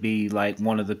definitely be like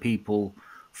one of the people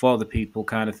for the people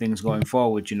kind of things going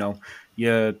forward.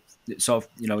 You're sort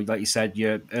of like you said,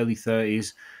 you're early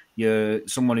 30s. You're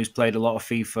someone who's played a lot of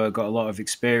FIFA, got a lot of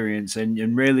experience,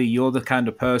 and really you're the kind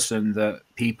of person that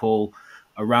people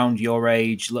around your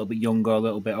age, a little bit younger, a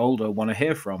little bit older, want to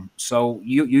hear from. So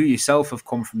you yourself have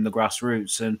come from the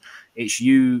grassroots, and it's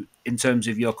you in terms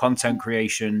of your content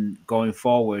creation going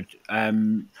forward.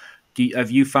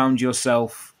 Have you found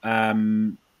yourself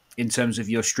in terms of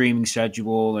your streaming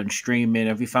schedule and streaming?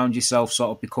 Have you found yourself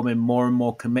sort of becoming more and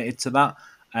more committed to that?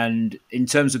 And in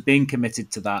terms of being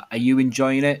committed to that, are you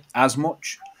enjoying it as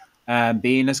much,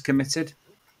 being as committed?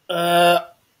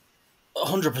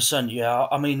 100%, yeah.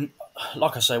 I mean,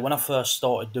 like I say, when I first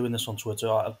started doing this on Twitter,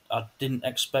 I didn't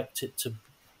expect it to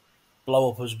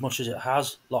blow up as much as it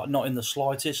has, like not in the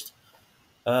slightest.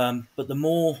 But the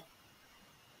more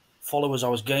followers I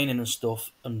was gaining and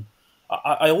stuff, and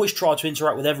I always try to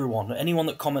interact with everyone. Anyone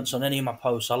that comments on any of my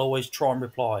posts, I'll always try and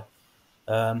reply.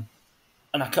 And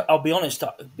I'll be honest,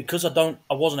 because I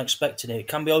wasn't expecting it. It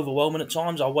can be overwhelming at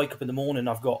times. I wake up in the morning,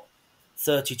 I've got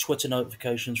 30 Twitter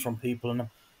notifications from people, and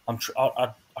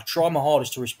I try my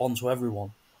hardest to respond to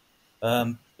everyone.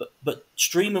 But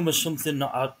streaming was something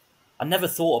that I never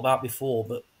thought about before.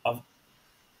 But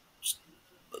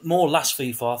more last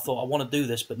FIFA, I thought I want to do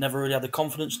this, but never really had the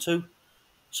confidence to.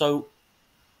 So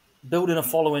building a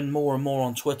following more and more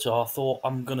on Twitter, I thought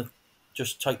I'm gonna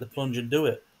just take the plunge and do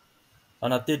it.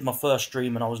 And I did my first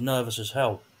stream, and I was nervous as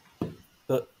hell.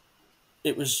 But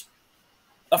it was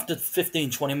after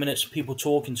 15, 20 minutes of people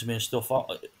talking to me and stuff, I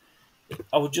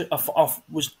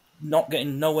was not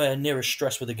getting nowhere near as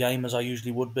stressed with the game as I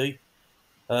usually would be.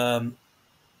 And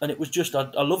it was just,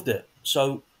 I loved it.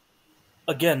 So,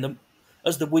 again,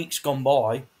 as the weeks gone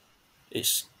by,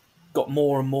 it's got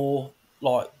more and more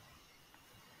like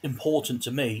important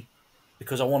to me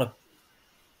because I want to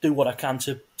do what I can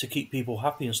to keep people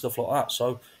happy and stuff like that.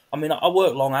 So, I mean, I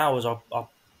work long hours. I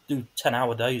do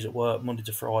 10-hour days at work, Monday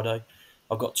to Friday.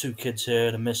 I've got 2 kids here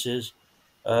and a missus.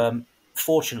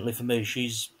 Fortunately for me,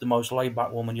 she's the most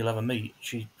laid-back woman you'll ever meet.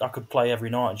 I could play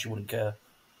every night and she wouldn't care.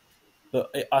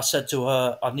 But I said to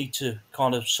her, I need to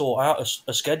kind of sort out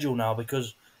a schedule now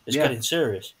because it's getting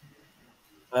serious.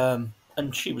 And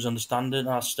she was understanding.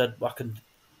 I said,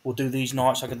 we'll do these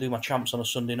nights. I can do my champs on a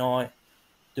Sunday night,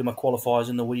 do my qualifiers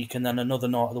in the week, and then another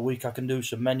night of the week I can do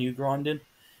some menu grinding.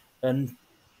 And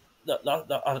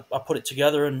I put it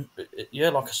together, and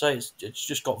like I say, it's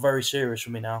just got very serious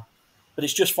for me now. But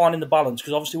it's just finding the balance,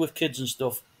 because obviously with kids and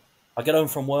stuff, I get home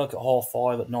from work at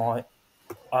 5:30 at night,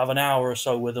 I have an hour or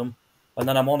so with them, and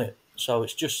then I'm on it. So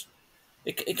it's just,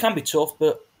 it can be tough,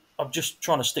 but I'm just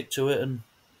trying to stick to it and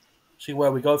see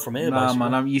where we go from here. Nah, basically.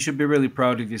 man, you should be really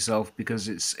proud of yourself because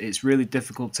it's really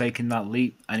difficult taking that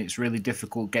leap, and it's really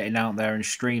difficult getting out there and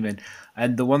streaming.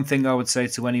 And the one thing I would say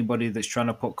to anybody that's trying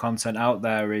to put content out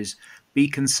there is be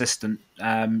consistent.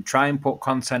 Try and put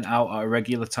content out at a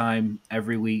regular time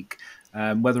every week.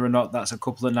 Whether or not that's a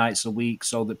couple of nights a week,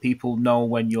 so that people know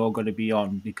when you're going to be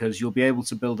on, because you'll be able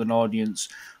to build an audience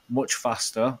much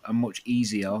faster and much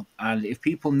easier. And if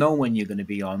people know when you're going to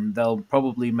be on, they'll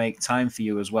probably make time for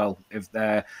you as well. If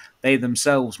they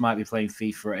themselves might be playing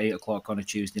FIFA at 8 o'clock on a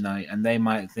Tuesday night, and they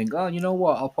might think, oh, you know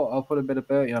what, I'll put a bit of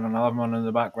Bertie on and I'll have him on in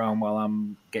the background while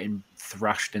I'm getting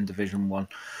thrashed in Division 1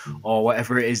 or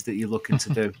whatever it is that you're looking to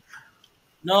do.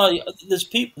 No, there's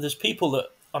people that,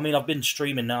 I mean, I've been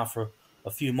streaming now for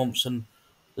a few months, and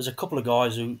there's a couple of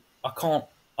guys who I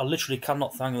literally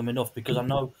cannot thank them enough, because I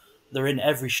know they're in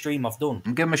every stream I've done.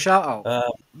 And give them a shout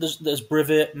out. There's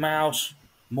Brivet, Mouse,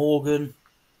 Morgan.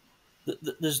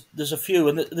 There's a few,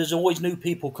 and there's always new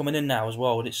people coming in now as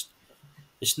well, and it's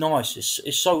nice.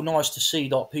 It's so nice to see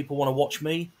that people want to watch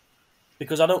me,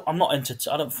 because I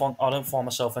don't find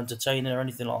myself entertaining or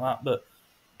anything like that,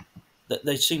 but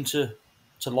they seem to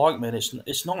like me, and it's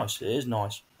nice. It is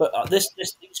nice. But these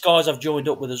guys I've joined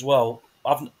up with as well.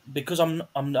 I've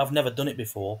never done it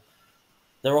before.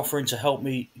 They're offering to help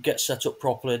me get set up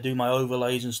properly, do my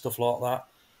overlays and stuff like that.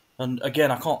 And again,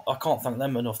 I can't thank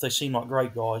them enough. They seem like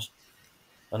great guys,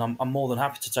 and I'm more than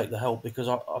happy to take the help, because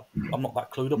I'm not that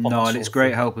clued up on that. No, and it's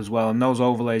great help as well. And those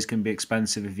overlays can be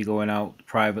expensive if you're going out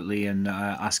privately and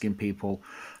asking people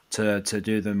to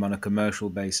do them on a commercial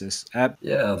basis. I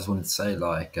just wanted to say,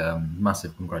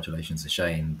 massive congratulations to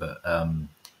Shane, but I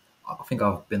think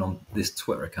I've been on this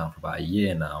Twitter account for about a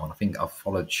year now, and I think I've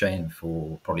followed Shane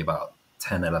for probably about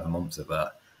 10, 11 months of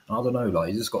that. And I don't know,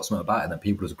 he's just got something about it that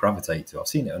people just gravitate to. I've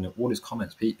seen it in all his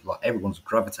comments. People, everyone's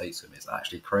gravitates to him. It's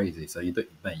actually crazy. So you're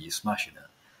smashing it.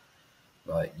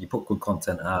 You put good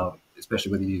content out,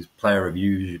 especially with these player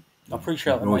reviews. I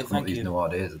appreciate that, always mate. come up with these new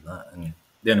ideas and that. And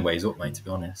the only way is up, mate. To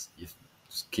be honest, you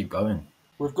just keep going.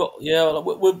 We've got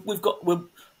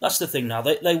that's the thing now.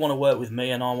 They want to work with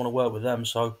me, and I want to work with them.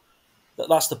 So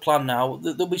that's the plan now.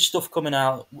 There'll be stuff coming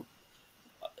out.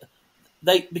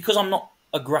 Because I'm not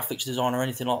a graphics designer or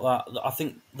anything like that, I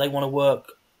think they want to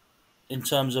work in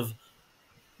terms of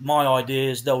my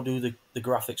ideas. They'll do the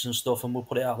graphics and stuff, and we'll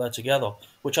put it out there together,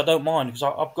 which I don't mind, because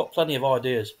I've got plenty of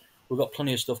ideas. We've got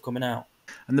plenty of stuff coming out.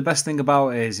 And the best thing about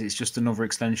it is it's just another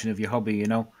extension of your hobby, you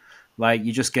know? Like,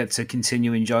 you just get to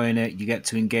continue enjoying it. You get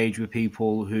to engage with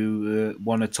people who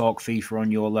want to talk FIFA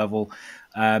on your level.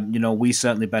 You know, we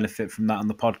certainly benefit from that on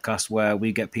the podcast, where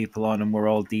we get people on and we're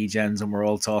all degens and we're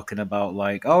all talking about,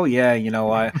 like, oh, yeah, you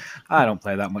know, I don't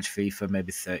play that much FIFA,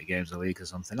 maybe 30 games a week or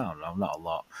something. I don't know, not a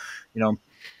lot. You know,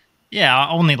 Yeah,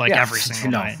 only like yeah, every single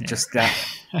you know, night. Yeah. just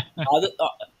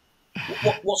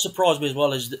what surprised me as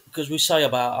well is that, because we say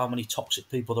about how many toxic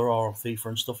people there are on FIFA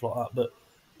and stuff like that, but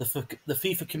the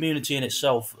FIFA community in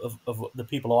itself, of the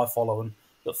people I follow and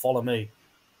that follow me,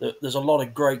 there's a lot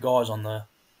of great guys on there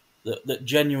that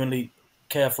genuinely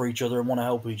care for each other and want to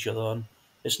help each other, and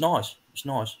it's nice. It's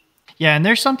nice. Yeah, and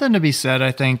there's something to be said.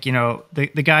 I think, you know, the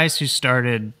guys who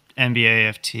started NBA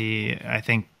FT, I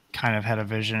think, kind of had a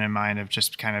vision in mind of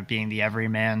just kind of being the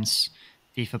everyman's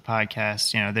FIFA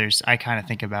podcast. You know, I kind of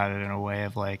think about it in a way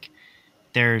of like,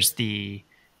 there's the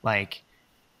like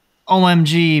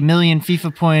OMG million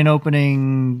FIFA point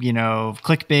opening, you know,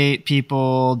 clickbait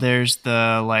people. There's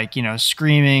the like, you know,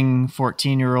 screaming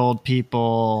 14-year-old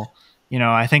people. You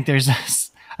know, I think there's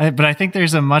but I think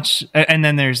there's a much, and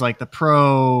then there's like the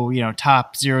pro, you know,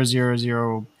 top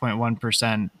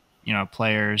 0.1%, you know,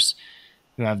 players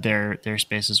who have their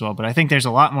space as well. But I think there's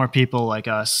a lot more people like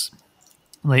us,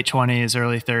 late 20s,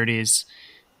 early 30s,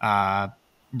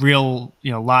 real,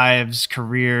 you know, lives,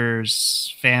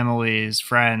 careers, families,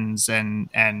 friends,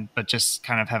 but just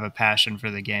kind of have a passion for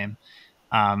the game.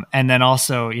 And then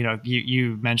also, you know,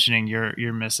 you mentioning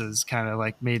your missus kind of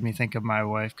like made me think of my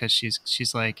wife, because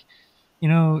she's like, you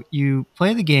know, you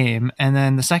play the game and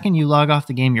then the second you log off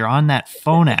the game, you're on that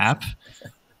phone app.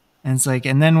 And it's like,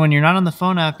 and then when you're not on the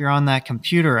phone app, you're on that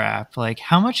computer app. Like,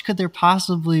 how much could there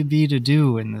possibly be to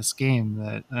do in this game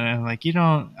that, like, you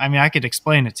don't, I mean, I could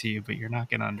explain it to you, but you're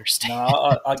not going to understand.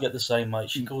 No, I get the same,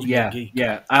 mate. She calls me a geek.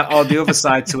 Yeah. Or the other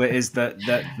side to it is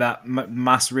that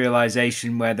mass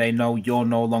realization where they know you're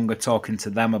no longer talking to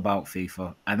them about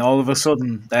FIFA, and all of a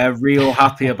sudden they're real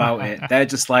happy about it. They're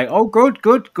just like, oh, good.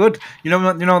 You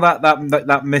know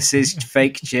that Mrs.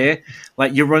 Fake cheer.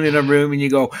 Like, you're running a room and you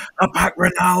go, I'm back,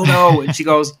 Ronaldo. And she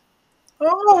goes,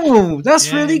 oh,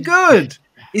 that's really good.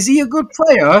 Is he a good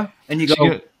player? And you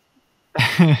go,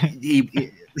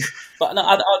 But no,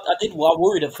 I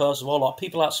worried at first of all, like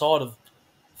people outside of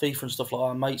FIFA and stuff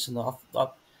like that, mates and that.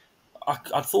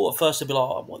 I thought at first they'd be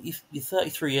like, "What? You're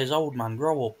 33 years old, man.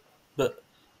 Grow up." But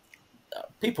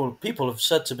people have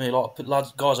said to me, like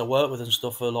guys I work with and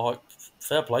stuff, are like,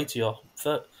 "Fair play to you.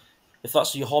 If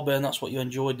that's your hobby and that's what you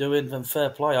enjoy doing, then fair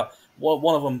play."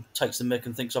 One of them takes the mick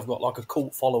and thinks I've got like a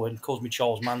cult following, calls me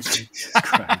Charles Manson.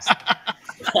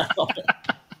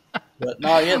 But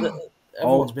no, yeah,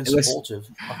 everyone's been supportive.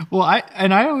 Well,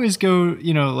 I always go,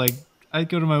 you know, like I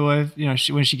go to my wife, you know,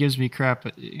 when she gives me crap,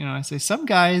 you know, I say, some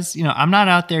guys, you know, I'm not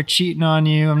out there cheating on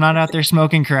you. I'm not out there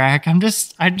smoking crack. I'm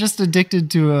just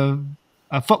addicted to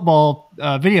a football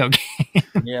video game.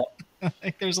 Yeah.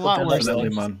 Like, there's a lot worse.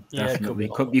 Definitely, man.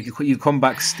 Definitely. You come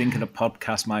back stinking a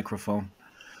podcast microphone.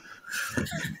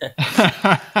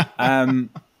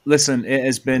 Listen, it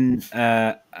has been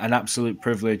an absolute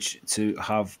privilege to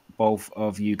have both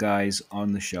of you guys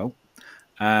on the show.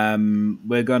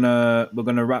 We're gonna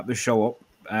wrap the show up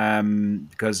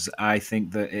because I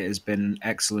think that it has been an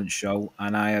excellent show,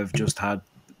 and I have just had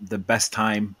the best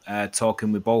time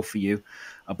talking with both of you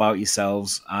about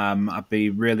yourselves. I'd be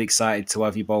really excited to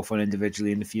have you both on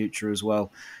individually in the future as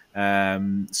well,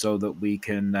 so that we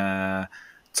can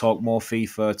talk more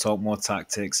FIFA, talk more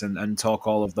tactics, and talk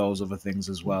all of those other things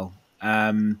as well.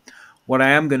 What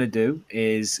I am going to do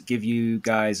is give you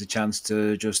guys a chance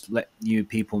to just let you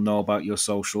people know about your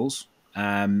socials.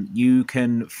 You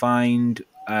can find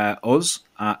us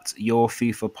at Your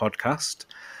FIFA Podcast.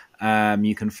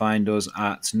 You can find us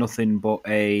at Nothing But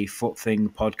a FUT Thing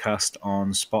podcast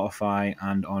on Spotify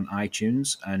and on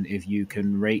iTunes. And if you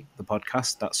can rate the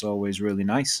podcast, that's always really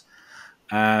nice.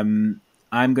 I'm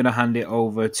going to hand it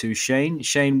over to Shane.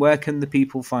 Shane, where can the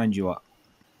people find you at?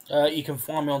 You can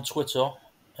find me on Twitter,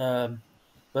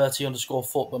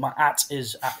 Bertie_foot, but my @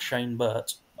 is @Shane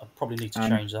Burt. I probably need to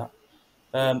change that.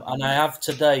 And I have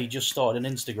today just started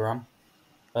an Instagram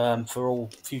for all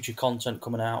future content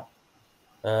coming out.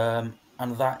 And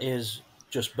that is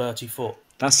just Bertie Foot.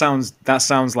 That sounds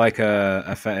like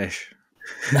a fetish.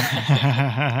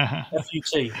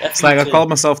 FUT. It's like I called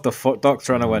myself the Foot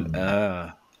Doctor and I went,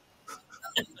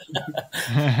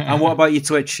 And what about your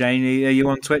Twitch, Shane? Are you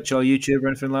on Twitch or YouTube or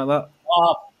anything like that?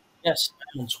 Yes,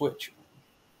 I'm on Twitch.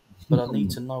 But I need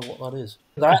to know what that is.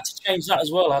 I had to change that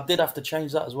as well. I did have to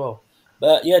change that as well.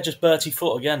 But yeah, just Bertie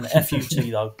Foot again. FUT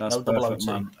though. That's no perfect, double OT.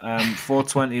 man.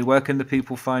 420. Where can the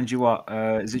people find you at?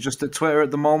 Is it just at Twitter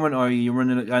at the moment, or are you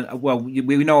running? Well,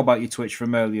 we know about your Twitch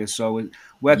from earlier. So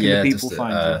where can the people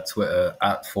find you? Twitter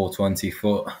at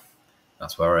 420foot.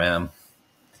 That's where I am.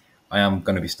 I am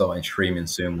going to be starting streaming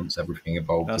soon once everything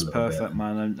evolves. That's a little perfect, bit.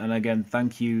 man. And again,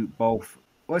 thank you both.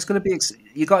 Well, it's going to be.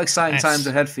 You got exciting times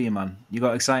ahead for you, man. You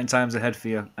got exciting times ahead for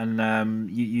you,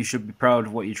 and you should be proud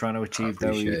of what you're trying to achieve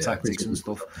there with your tactics and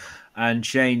stuff. And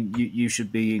Shane, you should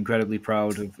be incredibly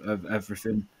proud of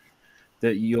everything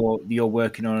that you're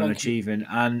working on and achieving.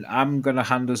 And I'm going to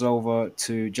hand us over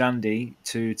to Jandy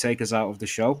to take us out of the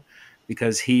show,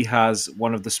 because he has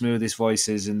one of the smoothest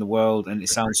voices in the world, and it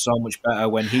sounds so much better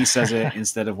when he says it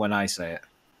instead of when I say it.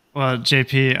 Well,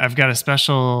 JP, I've got a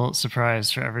special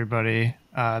surprise for everybody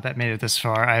that made it this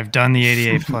far. I've done the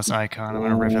 88 plus icon. I'm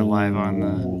going to rip it live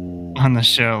on the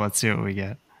show. Let's see what we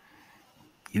get.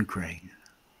 Ukraine.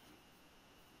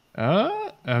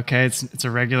 Okay. It's a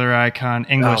regular icon.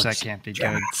 English, that can't be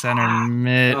good. Center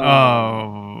mid.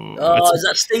 Oh, is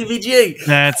that Stevie G?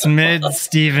 That's mid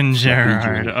Steven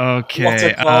Gerrard. Okay. What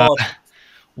a card.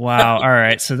 Wow. All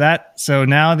right. So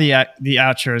now the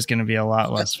outro is going to be a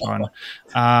lot less fun.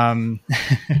 JP,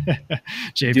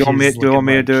 do you want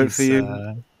me to do it for you?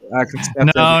 No,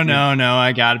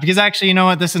 I got it. Because actually, you know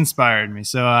what? This inspired me.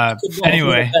 So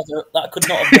anyway. That could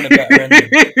not have been a better ending.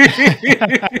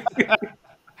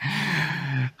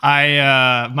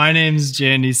 My name's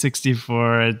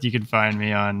Jandy64. You can find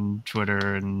me on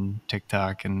Twitter and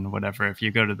TikTok and whatever. If you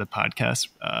go to the podcast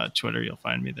Twitter, you'll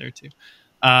find me there too.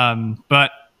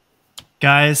 But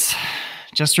guys,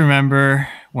 just remember,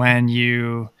 when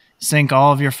you sink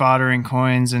all of your foddering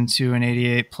coins into an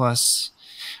 88 plus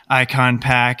icon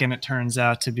pack and it turns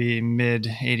out to be mid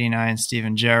 89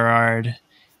 Steven Gerrard,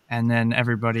 and then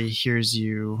everybody hears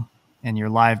you and your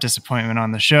live disappointment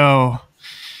on the show,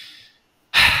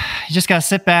 you just gotta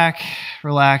sit back,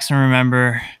 relax, and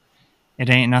remember, it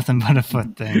ain't nothing but a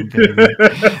foot thing, baby.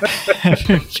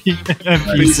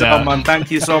 Peace out, man.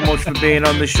 Thank you so much for being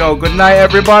on the show. Good night,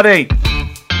 everybody.